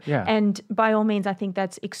therapy. Yeah. And by all means, I think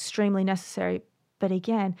that's extremely necessary. But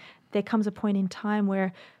again, there comes a point in time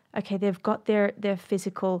where, okay, they've got their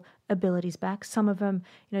physical abilities back. Some of them,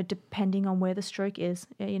 depending on where the stroke is.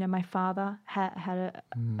 My father had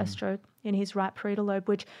a stroke in his right parietal lobe,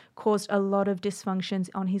 which caused a lot of dysfunctions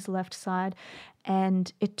on his left side.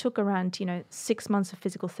 And it took around, 6 months of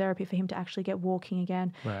physical therapy for him to actually get walking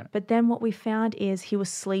again. Right. But then what we found is he was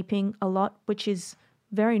sleeping a lot, which is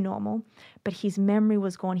very normal, but his memory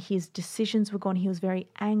was gone. His decisions were gone. He was very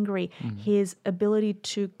angry. His ability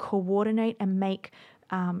to coordinate and make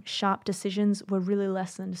sharp decisions were really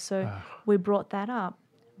lessened. So we brought that up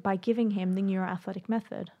by giving him the neuroathletic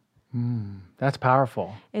method. That's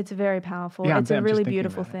powerful. It's very powerful. Yeah, It's I'm a just really thinking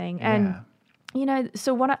beautiful about it. thing. Yeah. And,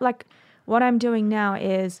 so what I'm doing now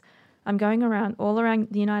is I'm going all around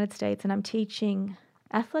the United States, and I'm teaching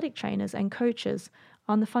athletic trainers and coaches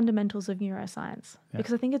on the fundamentals of neuroscience,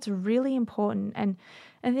 because I think it's really important. And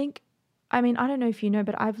I think, I don't know if you know,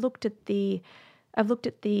 but I've looked at the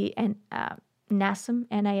NASM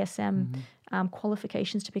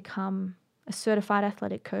qualifications to become a certified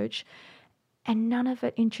athletic coach, and none of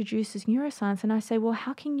it introduces neuroscience. And I say, well,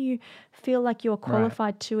 how can you feel like you're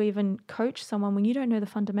qualified to even coach someone when you don't know the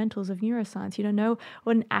fundamentals of neuroscience? You don't know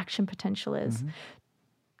what an action potential is.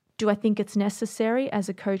 Do I think it's necessary as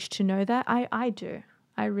a coach to know that? I do.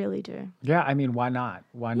 I really do. Yeah, why not?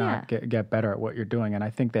 Why not get better at what you're doing? And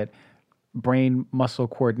I think that brain muscle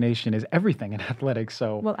coordination is everything in athletics.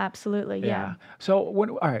 So Well, absolutely, yeah. So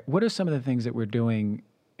all right, what are some of the things that we're doing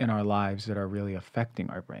in our lives that are really affecting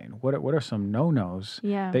our brain? What are some no-nos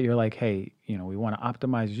that you're like, hey, we want to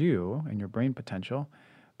optimize you and your brain potential,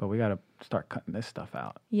 but we got to start cutting this stuff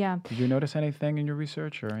out. Yeah. Did you notice anything in your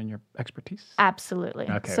research or in your expertise? Absolutely.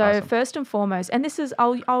 Okay, so awesome. First and foremost, and this is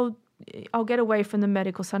I'll get away from the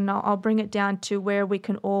medical side, and I'll bring it down to where we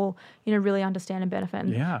can all, really understand and benefit.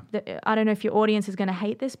 And Yeah. I don't know if your audience is going to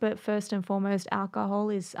hate this, but first and foremost, alcohol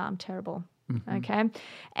is terrible. Okay.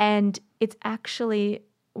 And it's actually,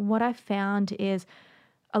 what I found is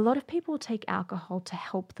a lot of people take alcohol to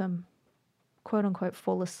help them, quote unquote,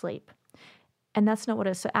 fall asleep. And that's not what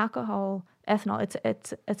it is. So alcohol, ethanol,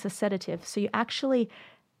 it's a sedative. So you're actually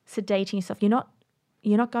sedating yourself.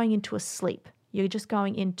 You're not going into a sleep. You're just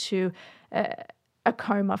going into a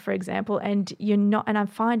coma, for example, and you're not. And I'm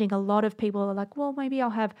finding a lot of people are like, well, maybe I'll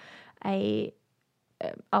have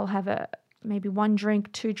maybe 1 drink,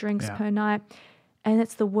 2 drinks per night. And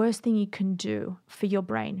it's the worst thing you can do for your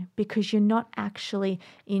brain, because you're not actually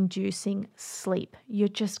inducing sleep. You're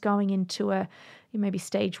just going into maybe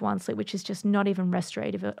stage 1 sleep, which is just not even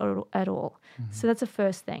restorative at all. So that's the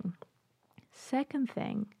first thing. Second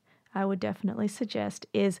thing I would definitely suggest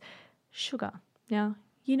is sugar. Now,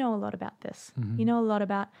 you know a lot about this. You know a lot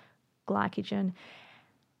about glycogen.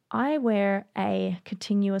 I wear a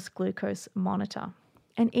continuous glucose monitor.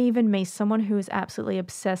 And even me, someone who is absolutely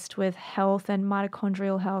obsessed with health and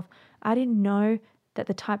mitochondrial health, I didn't know that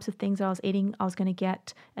the types of things that I was eating, I was going to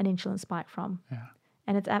get an insulin spike from. Yeah.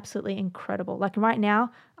 And it's absolutely incredible. Like right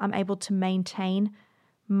now, I'm able to maintain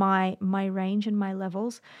my range and my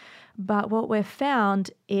levels. But what we've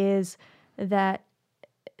found is that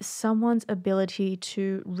someone's ability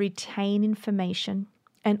to retain information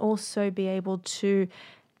and also be able to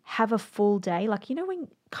have a full day, like, when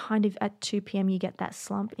kind of at 2 p.m. you get that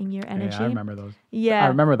slump in your energy. Yeah, I remember those. Yeah. I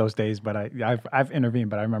remember those days, but I've intervened,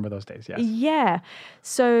 but I remember those days, yes. Yeah.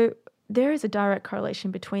 So there is a direct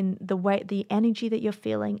correlation between the energy that you're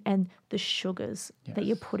feeling and the sugars that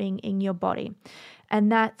you're putting in your body.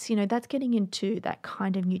 And that's, that's getting into that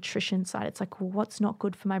kind of nutrition side. It's like, well, what's not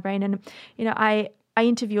good for my brain? And, I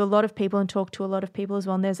interview a lot of people and talk to a lot of people as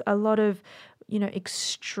well. And there's a lot of,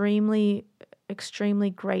 extremely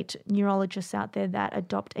great neurologists out there that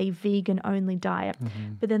adopt a vegan only diet.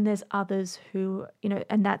 But then there's others who,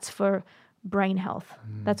 and that's for brain health.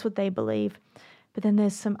 That's what they believe. But then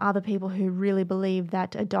there's some other people who really believe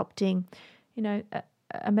that adopting,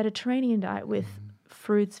 a Mediterranean diet with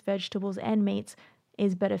fruits, vegetables, and meats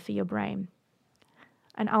is better for your brain.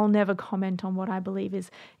 And I'll never comment on what I believe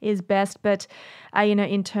is best, but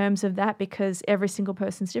in terms of that, because every single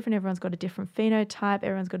person's different, everyone's got a different phenotype,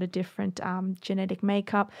 everyone's got a different genetic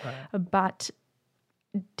makeup, but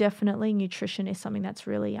definitely nutrition is something that's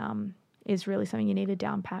really something you need to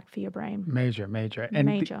down pat for your brain. Major. And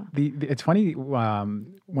major. It's funny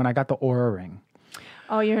when I got the Oura Ring.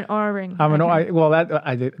 Oh, you're an Oura Ring.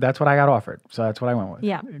 That's what I got offered, so that's what I went with.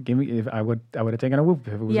 Yeah. Give me. If I would have taken a Whoop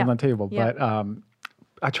if it was on the table, but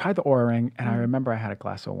I tried the Oura Ring, and I remember I had a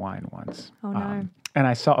glass of wine once. Oh no. And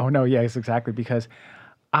I saw. Oh no, yes, exactly, because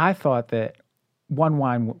I thought that one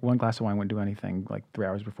glass of wine wouldn't do anything like 3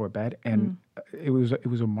 hours before bed, and it was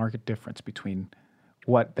a marked difference between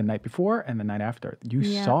what the night before and the night after. You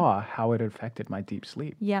saw how it affected my deep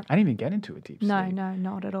sleep. Yeah. I didn't even get into a deep sleep. No,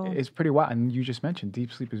 not at all. It's pretty wild. And you just mentioned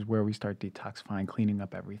deep sleep is where we start detoxifying, cleaning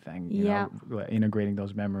up everything, you know, integrating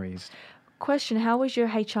those memories. Question, how was your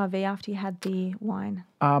HRV after you had the wine?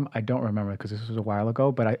 I don't remember because this was a while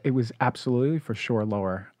ago, but it was absolutely for sure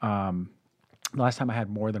lower. The last time I had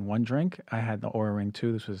more than one drink, I had the Oura Ring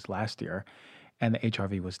 2. This was last year. And the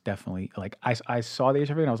HRV was definitely, like, I saw the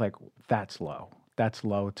HRV and I was like, that's low. That's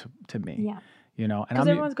low to me. Yeah. You know, and because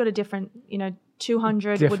everyone's got a different,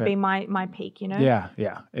 200 would be my peak, Yeah,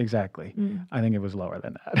 exactly. I think it was lower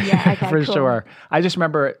than that. Yeah, okay, for sure. I just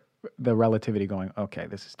remember the relativity going, okay,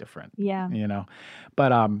 this is different. Yeah.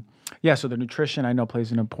 But so the nutrition I know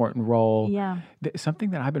plays an important role. Yeah.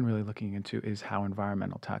 Something that I've been really looking into is how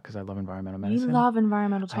environmental because I love environmental medicine. You love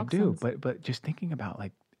environmental toxins. I do, but just thinking about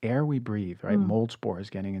like air we breathe, right? Mold spores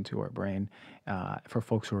getting into our brain for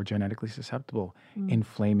folks who are genetically susceptible,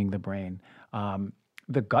 inflaming the brain.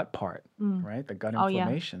 The gut part, right? The gut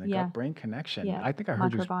inflammation, the gut-brain connection. Yeah. I think I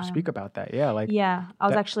heard you speak about that. Yeah, I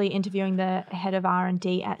was actually interviewing the head of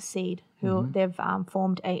R&D at Seed, who they've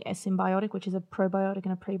formed a symbiotic, which is a probiotic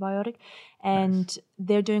and a prebiotic, and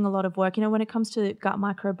they're doing a lot of work. When it comes to gut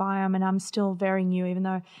microbiome, and I'm still very new, even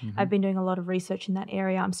though I've been doing a lot of research in that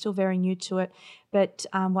area, I'm still very new to it. But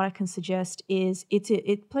what I can suggest is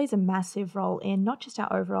it plays a massive role in not just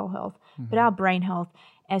our overall health, but our brain health,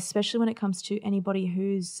 especially when it comes to anybody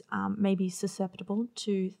who's maybe susceptible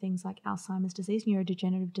to things like Alzheimer's disease,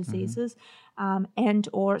 neurodegenerative diseases, and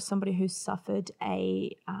or somebody who's suffered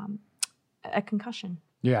a concussion.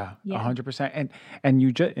 Yeah, 100%. And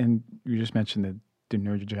you just mentioned the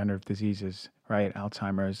neurodegenerative diseases, right?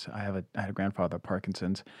 Alzheimer's. I had a grandfather,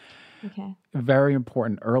 Parkinson's. Okay. Very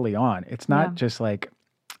important early on. It's not just like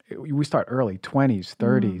we start early, 20s,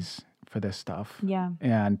 30s. For this stuff,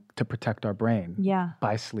 and to protect our brain,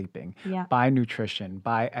 by sleeping, by nutrition,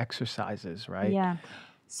 by exercises, right? Yeah.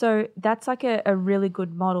 So that's like a really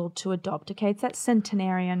good model to adopt. Okay, it's that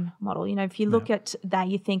centenarian model. If you look at that,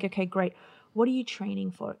 you think, okay, great. What are you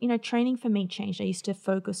training for? Training for me changed. I used to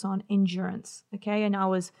focus on endurance. Okay, and I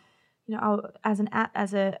was, as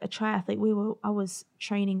a triathlete, I was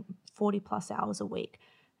training 40+ hours a week,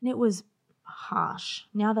 and it was harsh.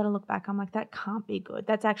 Now that I look back, I'm like, that can't be good.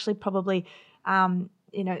 That's actually probably,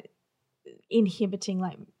 inhibiting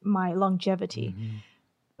like my longevity.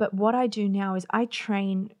 But what I do now is I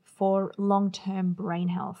train for long-term brain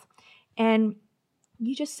health. And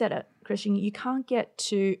you just said it, Christian, you can't get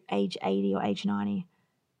to age 80 or age 90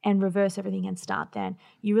 and reverse everything and start then.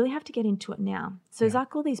 You really have to get into it now. So there's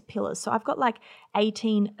like all these pillars. So I've got like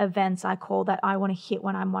 18 events I call that I want to hit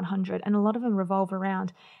when I'm 100. And a lot of them revolve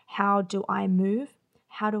around how do I move?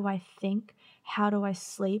 How do I think? How do I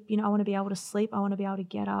sleep? I want to be able to sleep. I want to be able to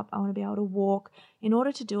get up. I want to be able to walk. In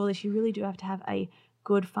order to do all this, you really do have to have a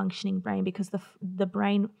good functioning brain, because the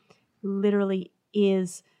brain literally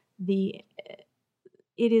is the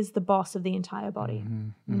boss of the entire body,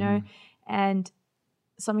 and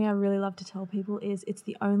something I really love to tell people is it's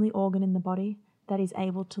the only organ in the body that is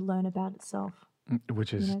able to learn about itself.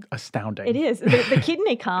 Which is astounding. It is. The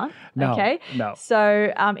kidney can't. No, okay? No.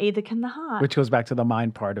 So either can the heart. Which goes back to the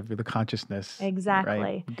mind part of the consciousness.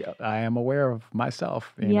 Exactly. Right? I am aware of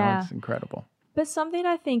myself. You know, it's incredible. But something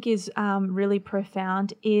I think is really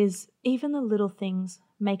profound is even the little things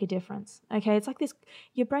make a difference. Okay, it's like this.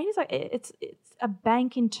 Your brain is like it's a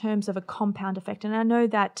bank in terms of a compound effect, and I know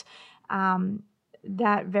that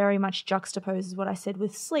that very much juxtaposes what I said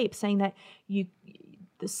with sleep, saying that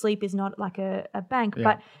the sleep is not like a bank, Yeah.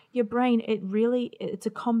 but your brain, it's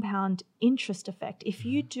a compound interest effect. If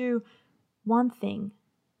you do one thing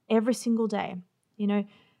every single day,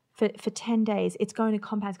 for 10 days, it's going to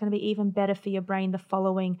compound. It's going to be even better for your brain the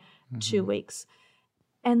following 2 weeks.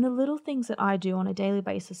 And the little things that I do on a daily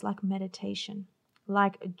basis, like meditation,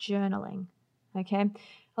 like journaling, okay?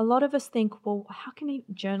 A lot of us think, well, how can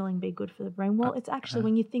journaling be good for the brain? Well, it's actually,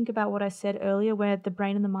 when you think about what I said earlier, where the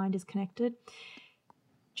brain and the mind is connected,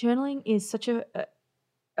 journaling is such a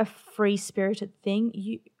free-spirited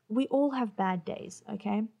thing. We all have bad days,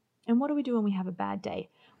 okay? And what do we do when we have a bad day?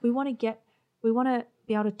 We want to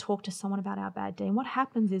be able to talk to someone about our bad day. And what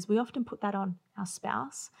happens is we often put that on our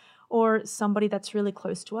spouse or somebody that's really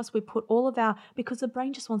close to us. We put because the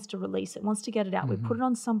brain just wants to release it, wants to get it out. We put it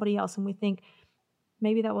on somebody else and we think,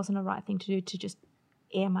 maybe that wasn't the right thing to do, to just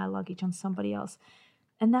air my luggage on somebody else.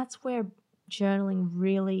 And that's where journaling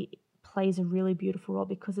really plays a really beautiful role,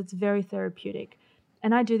 because it's very therapeutic.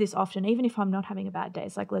 And I do this often, even if I'm not having a bad day.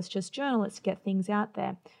 It's like, let's just journal, let's get things out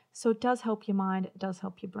there. So it does help your mind, it does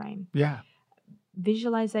help your brain. Yeah.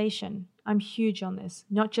 Visualization. I'm huge on this,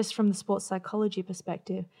 not just from the sports psychology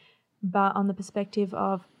perspective, but on the perspective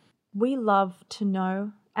of, we love to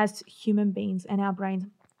know, as human beings and our brains,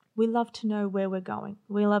 we love to know where we're going.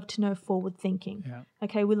 We love to know forward thinking. Yeah.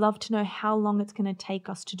 Okay, we love to know how long it's going to take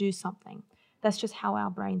us to do something. That's just how our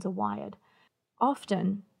brains are wired.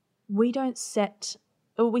 Often, we set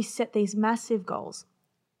these massive goals,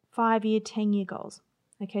 5-year, 10-year goals.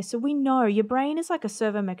 Okay, so we know your brain is like a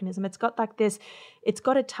servo mechanism. It's got like this, it's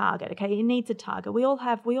got a target, okay? It needs a target. We all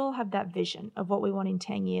have that vision of what we want in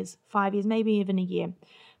 10 years, 5 years, maybe even a year.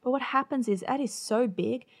 But what happens is that is so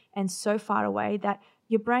big and so far away that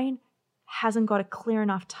your brain hasn't got a clear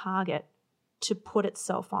enough target to put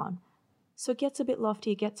itself on. So it gets a bit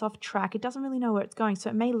lofty, it gets off track, it doesn't really know where it's going.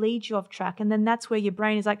 So it may lead you off track. And then that's where your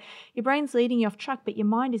brain's leading you off track, but your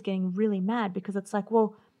mind is getting really mad because it's like,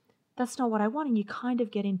 well, that's not what I want. And you kind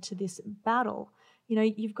of get into this battle.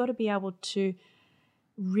 You've got to be able to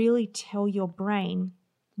really tell your brain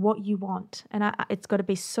what you want. And it's got to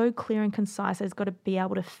be so clear and concise. It's got to be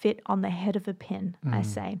able to fit on the head of a pin, I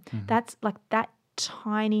say. That's like that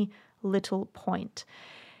tiny little point.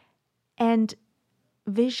 And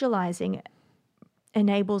visualizing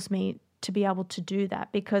enables me to be able to do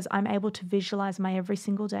that, because I'm able to visualize my every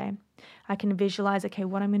single day. I can visualize, okay,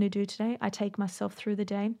 what I'm going to do today. I take myself through the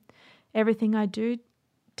day. Everything I do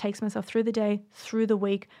takes myself through the day, through the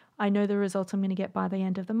week. I know the results I'm going to get by the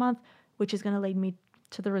end of the month, which is going to lead me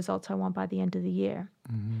to the results I want by the end of the year.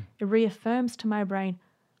 It reaffirms to my brain,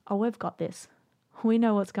 oh, we've got this. We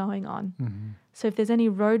know what's going on. So if there's any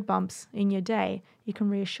road bumps in your day, you can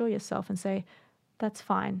reassure yourself and say, that's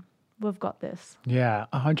fine. We've got this. Yeah,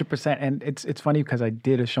 100%. And it's funny because I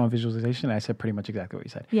did a show on visualization and I said pretty much exactly what you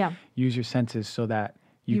said. Yeah. Use your senses so that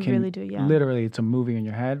you can really do, yeah. Literally, it's a movie in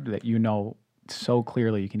your head that so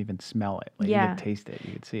clearly you can even smell it. Like you can taste it,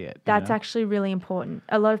 you can see it. That's actually really important.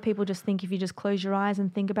 A lot of people just think if you just close your eyes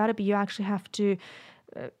and think about it, but you actually have to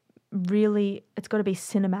really, it's got to be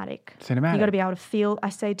cinematic. You got to be able to feel. I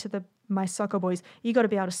say to my soccer boys, you got to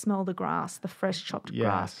be able to smell the grass, the fresh chopped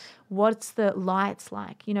grass. What's the lights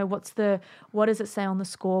like? What does it say on the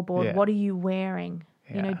scoreboard? Yeah. What are you wearing?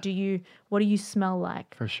 Yeah. What do you smell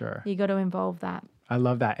like? For sure. You got to involve that. I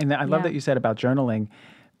love that. And I love that you said about journaling,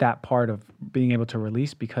 that part of being able to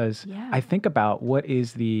release, because I think about what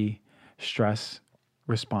is the stress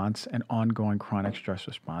response and ongoing chronic stress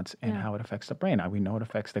response and how it affects the brain. We know it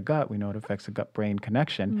affects the gut. We know it affects the gut-brain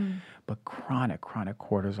connection, but chronic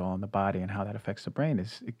cortisol in the body and how that affects the brain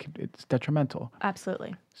it's detrimental.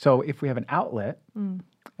 Absolutely. So if we have an outlet, and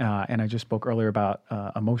I just spoke earlier about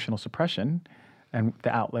emotional suppression and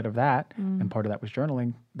the outlet of that, and part of that was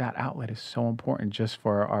journaling, that outlet is so important just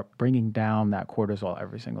for our bringing down that cortisol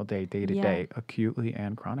every single day to day, acutely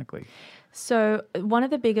and chronically. So one of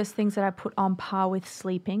the biggest things that I put on par with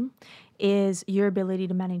sleeping is your ability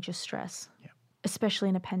to manage your stress, especially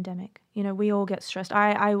in a pandemic. We all get stressed.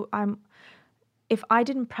 If I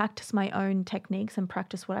didn't practice my own techniques and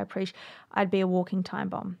practice what I preach, I'd be a walking time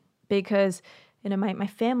bomb, because my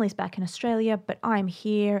family's back in Australia, but I'm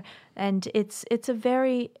here, and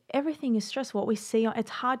everything is stressful. What we see, it's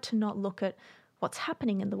hard to not look at what's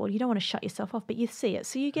happening in the world. You don't want to shut yourself off, but you see it.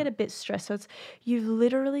 So you get a bit stressed. So you've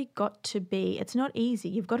literally got to it's not easy.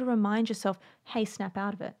 You've got to remind yourself, hey, snap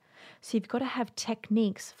out of it. So you've got to have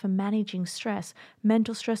techniques for managing stress,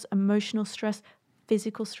 mental stress, emotional stress,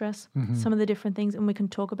 physical stress, some of the different things. And we can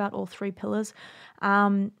talk about all three pillars.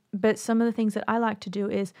 But some of the things that I like to do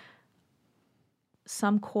is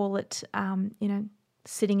some call it,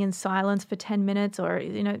 sitting in silence for 10 minutes, or,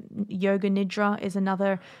 yoga nidra is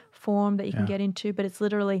another form that you can get into, but it's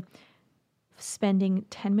literally spending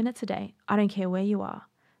 10 minutes a day. I don't care where you are,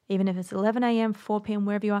 even if it's 11 a.m., 4 p.m.,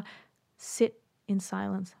 wherever you are, sit in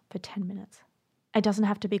silence for 10 minutes. It doesn't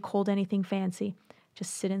have to be called anything fancy.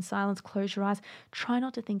 Just sit in silence, close your eyes. Try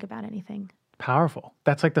not to think about anything. Powerful.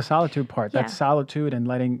 That's like the solitude part. Yeah. That's solitude and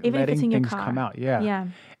letting things come out. Yeah. Yeah.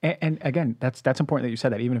 And again, that's important that you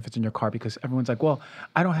said that, even if it's in your car, because everyone's like, well,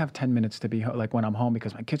 I don't have 10 minutes to be like when I'm home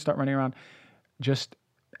because my kids start running around.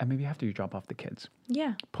 And maybe after you drop off the kids,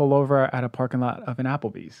 Yeah. pull over at a parking lot of an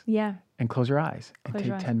Applebee's Yeah. and close your eyes and Close take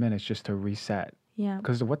your eyes. 10 minutes just to reset. Yeah.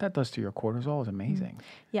 Because what that does to your cortisol is amazing.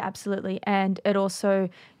 Yeah, absolutely. And it also,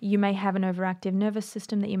 you may have an overactive nervous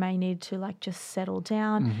system that you may need to like just settle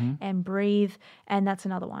down and breathe. And that's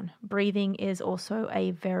another one. Breathing is also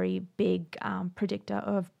a very big predictor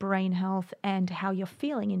of brain health and how you're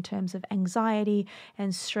feeling in terms of anxiety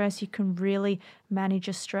and stress. You can really manage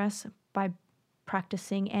your stress by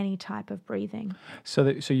practicing any type of breathing. So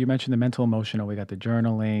you mentioned the mental, emotional. We got the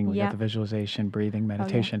journaling, we Yeah. got the visualization, breathing,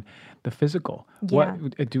 meditation, the physical. Yeah.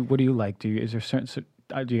 What do you like? Is there certain?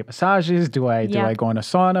 Do you get massages? Do I go in a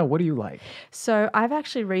sauna? What do you like? So I've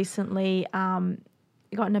actually recently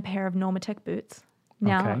gotten a pair of Normatec boots.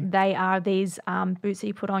 Now Okay. they are these boots that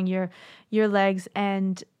you put on your legs,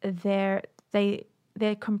 and they're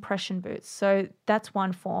compression boots. So that's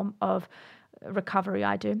one form of recovery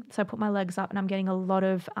I do. So I put my legs up and I'm getting a lot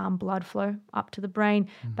of blood flow up to the brain,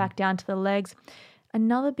 back down to the legs.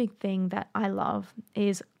 Another big thing that I love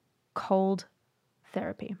is cold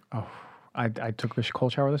therapy. Oh, I took a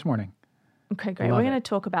cold shower this morning. Okay, great. Love We're going to it.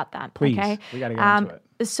 talk about that. Please, Okay? we got to get into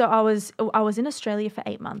it. So I was in Australia for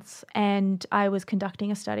 8 months, and I was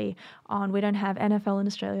conducting a study on, we don't have NFL in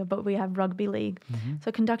Australia, but we have rugby league.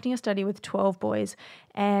 So conducting a study with 12 boys,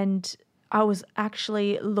 and I was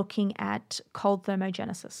actually looking at cold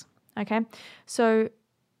thermogenesis. Okay, so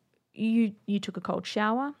you took a cold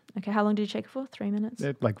shower. Okay, how long did you take it for? 3 minutes.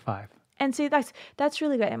 Like 5. And see, that's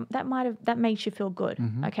really good. That makes you feel good,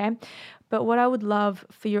 okay? But what I would love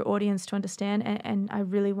for your audience to understand, and I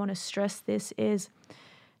really want to stress this, is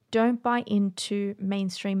don't buy into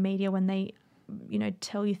mainstream media when they,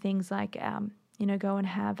 tell you things like, go and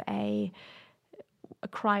have a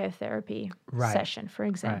cryotherapy Right. session, for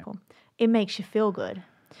example. It makes you feel good,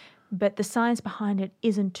 but the science behind it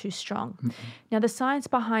isn't too strong. Now, the science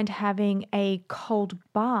behind having a cold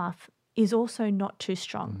bath is also not too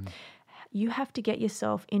strong. You have to get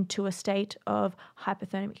yourself into a state of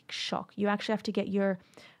hypothermic shock. You actually have to get your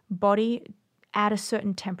body at a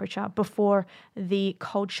certain temperature before the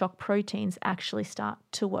cold shock proteins actually start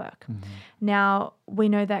to work. Now, we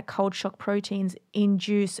know that cold shock proteins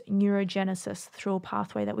induce neurogenesis through a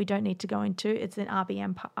pathway that we don't need to go into. It's an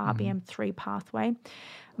RBM3 pathway.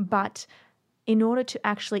 But in order to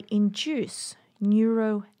actually induce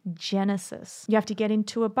neurogenesis, you have to get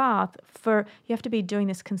into a bath you have to be doing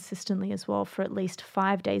this consistently as well for at least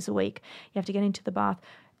 5 days a week. You have to get into the bath,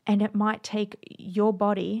 and it might take your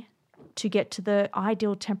body to get to the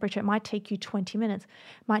ideal temperature. It might take you 20 minutes.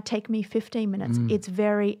 It might take me 15 minutes. It's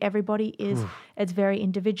very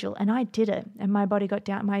individual. And I did it, and my body got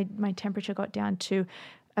down, my temperature got down to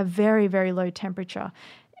a very, very low temperature.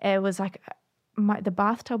 It was like the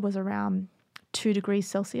bathtub was around 2 degrees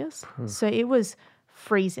Celsius. So it was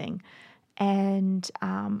freezing. And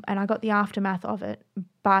I got the aftermath of it.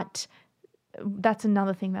 But that's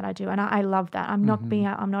another thing that I do, and I love that. I'm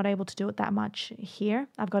not able to do it that much here.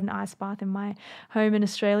 I've got an ice bath in my home in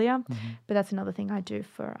Australia, but that's another thing I do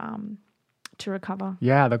for to recover.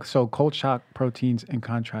 Yeah, so cold shock proteins in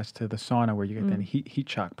contrast to the sauna where you get the heat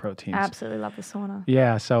shock proteins. I absolutely love the sauna.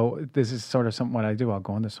 Yeah, so this is sort of something what I do. I'll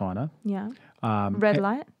go in the sauna. Yeah. Red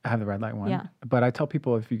light? I have the red light one. Yeah. But I tell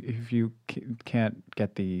people if you can't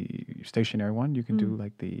get the stationary one, you can do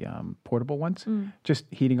like the portable ones. Just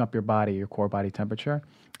heating up your body, your core body temperature,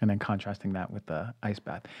 and then contrasting that with the ice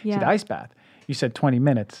bath. Yeah. See, the ice bath, you said 20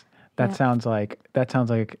 minutes. That sounds like an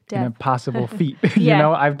Death. impossible feat. Yeah.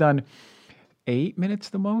 I've done 8 minutes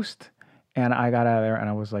the most, and I got out of there and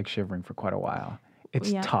I was like shivering for quite a while.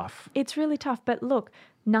 It's tough. It's really tough, but look,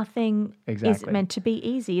 nothing is Exactly. meant to be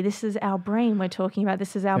easy. This is our brain we're talking about.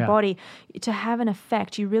 This is our body. To have an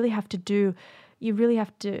effect, you really have to do Really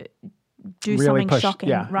something push. shocking,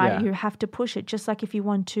 Yeah, right? yeah. You have to push it, just like if you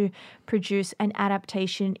want to produce an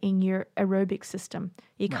adaptation in your aerobic system.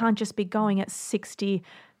 You can't just be going at 60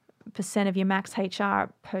 percent of your max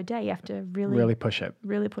HR per day. You have to Really push it.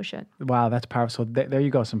 really push it. Wow, that's powerful. So there you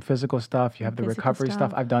go. Some physical stuff. You have the Physical recovery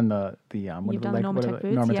stuff. stuff. I've done the You've done the Normatec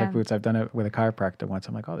boots, Normatec yeah. boots. I've done it with a chiropractor once.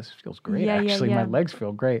 I'm like, oh, this feels great. Yeah, yeah, Actually, my yeah. legs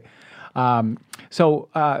feel great. So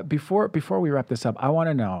before we wrap this up, I want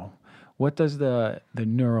to know, what does the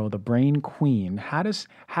brain queen?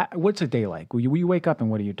 What's a day like? Will you wake up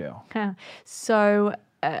and what do you do? So,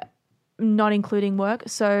 not including work.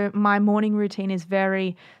 So my morning routine is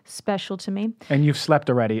very special to me. And you've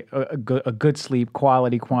slept already, a good sleep,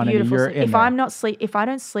 quality, quantity. Beautiful You're sleep. in there. If I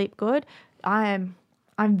don't sleep good, I'm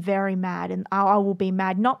very mad, and I will be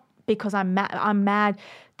mad. Not because I'm mad. I'm mad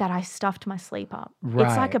that I stuffed my sleep up. Right.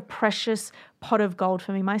 It's like a precious pot of gold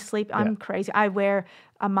for me. My sleep, I'm crazy. I wear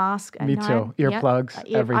a mask at Me night. too. Earplugs,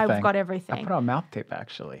 everything. I've got I everything. put on mouth tape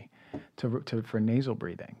actually, for nasal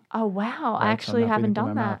breathing. Oh wow! I Right, so actually I'm not haven't breathing through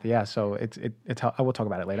done my that. mouth. Yeah, so it's I will talk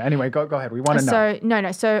about it later. Anyway, go ahead. We want to know. So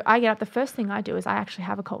no. So I get up. The first thing I do is I actually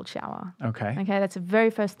have a cold shower. Okay. Okay, that's the very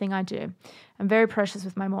first thing I do. I'm very precious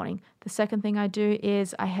with my morning. The second thing I do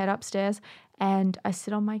is I head upstairs and I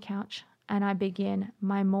sit on my couch and I begin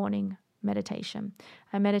my morning meditation.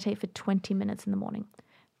 I meditate for 20 minutes in the morning.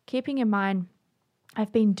 Keeping in mind,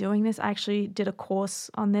 I've been doing this. I actually did a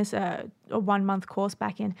course on this, a 1-month course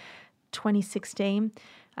back in 2016.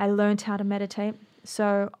 I learned how to meditate.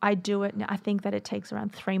 So I do it. I think that it takes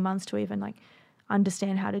around 3 months to even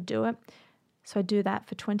understand how to do it. So I do that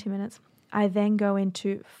for 20 minutes. I then go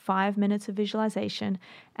into 5 minutes of visualization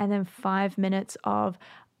and then 5 minutes of,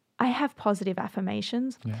 I have positive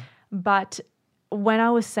affirmations, but when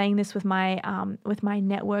I was saying this with my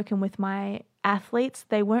network and with my athletes,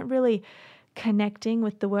 they weren't really connecting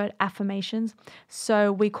with the word affirmations.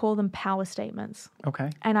 So we call them power statements.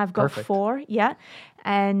 Okay. And I've got Perfect. 4,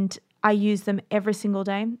 and I use them every single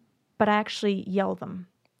day, but I actually yell them.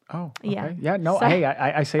 Oh, okay. Yeah. Yeah, no, So- hey,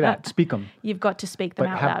 I say that. Speak them. You've got to speak them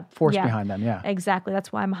But out have loud. force behind them, yeah. Exactly.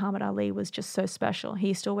 That's why Muhammad Ali was just so special. He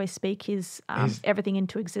used to always speak his everything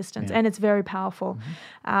into existence, and it's very powerful.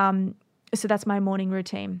 So that's my morning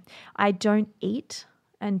routine. I don't eat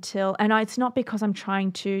until, and it's not because I'm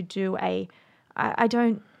trying to do I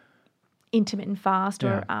don't intermittent fast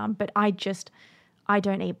or, but I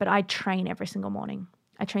don't eat, but I train every single morning.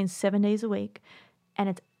 I train 7 days a week, and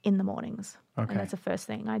it's in the mornings. Okay. And that's the first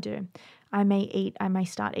thing I do. I may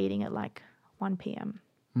start eating at 1 p.m.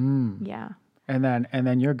 Yeah. And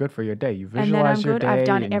then you're good for your day. You And then I'm visualize your good. day. I've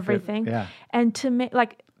done and you feel- everything. yeah. And to me,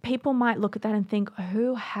 people might look at that and think,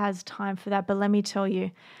 who has time for that? But let me tell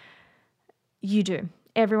you, you do.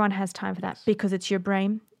 Everyone has time for that because it's your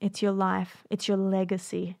brain, it's your life, it's your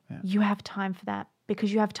legacy. You have time for that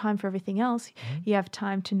because you have time for everything else. You have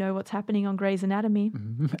time to know what's happening on Grey's Anatomy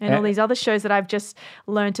and all these other shows that I've just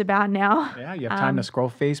learnt about now. Yeah, you have time to scroll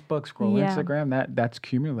Facebook, scroll yeah. Instagram. That's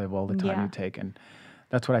cumulative all the time Yeah. you take. And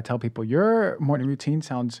that's what I tell people. Your morning routine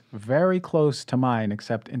sounds very close to mine,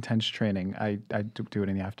 except intense training. I do it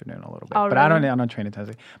in the afternoon a little bit. Oh, but I really? don't train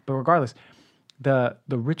intensely. But regardless, the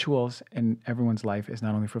rituals in everyone's life is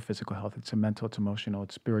not only for physical health, it's a mental, it's emotional,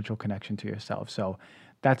 it's spiritual connection to yourself. So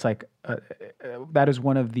that's that is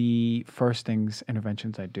one of the first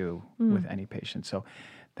interventions I do with any patient. So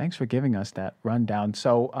thanks for giving us that rundown.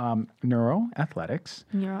 So neuroathletics.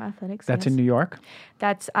 Neuroathletics. That's yes. in New York.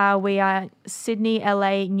 That's we are Sydney,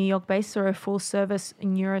 LA, New York based, so a full service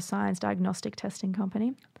neuroscience diagnostic testing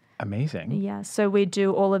company. Amazing. Yeah, so we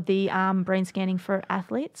do all of the brain scanning for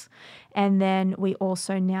athletes, and then we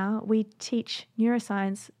also we teach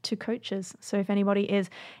neuroscience to coaches. So if anybody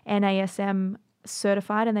is NASM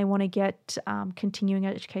certified and they want to get continuing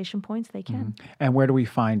education points, they can. And where do we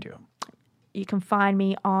find you? You can find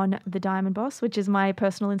me on The Diamond Boss, which is my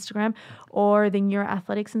personal Instagram, or the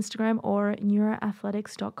Neuroathletics Instagram, or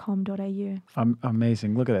neuroathletics.com.au.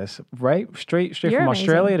 Amazing. Look at this. Right? Straight You're from amazing.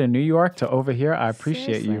 Australia to New York to over here. I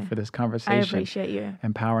appreciate you Seriously. for this conversation. I appreciate you.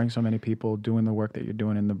 Empowering so many people, doing the work that you're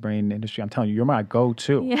doing in the brain industry. I'm telling you, you're my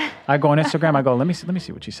go-to. Yeah. I go on Instagram, I go, let me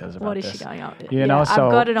see what she says about What is this. she going on? You know, so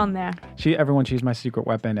I've got it on there. she's my secret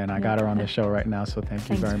weapon, and I got her on the perfect. show right now. So thank you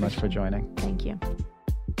Thanks, very much for Christian. joining. Thank you.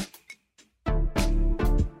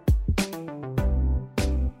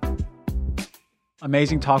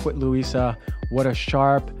 Amazing talk with Louisa. What a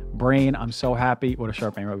sharp brain. I'm so happy. What a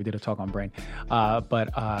sharp brain, right? We did a talk on brain. But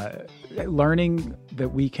learning that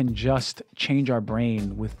we can just change our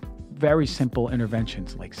brain with very simple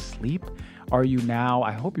interventions like sleep. Are you now,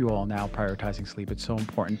 I hope you all now prioritizing sleep. It's so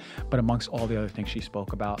important. But amongst all the other things she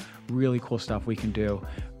spoke about, really cool stuff we can do.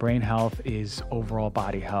 Brain health is overall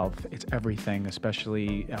body health. It's everything,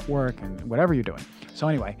 especially at work and whatever you're doing. So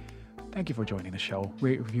anyway, thank you for joining the show,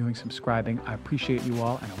 reviewing, subscribing. I appreciate you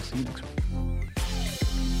all, and I will see you next week.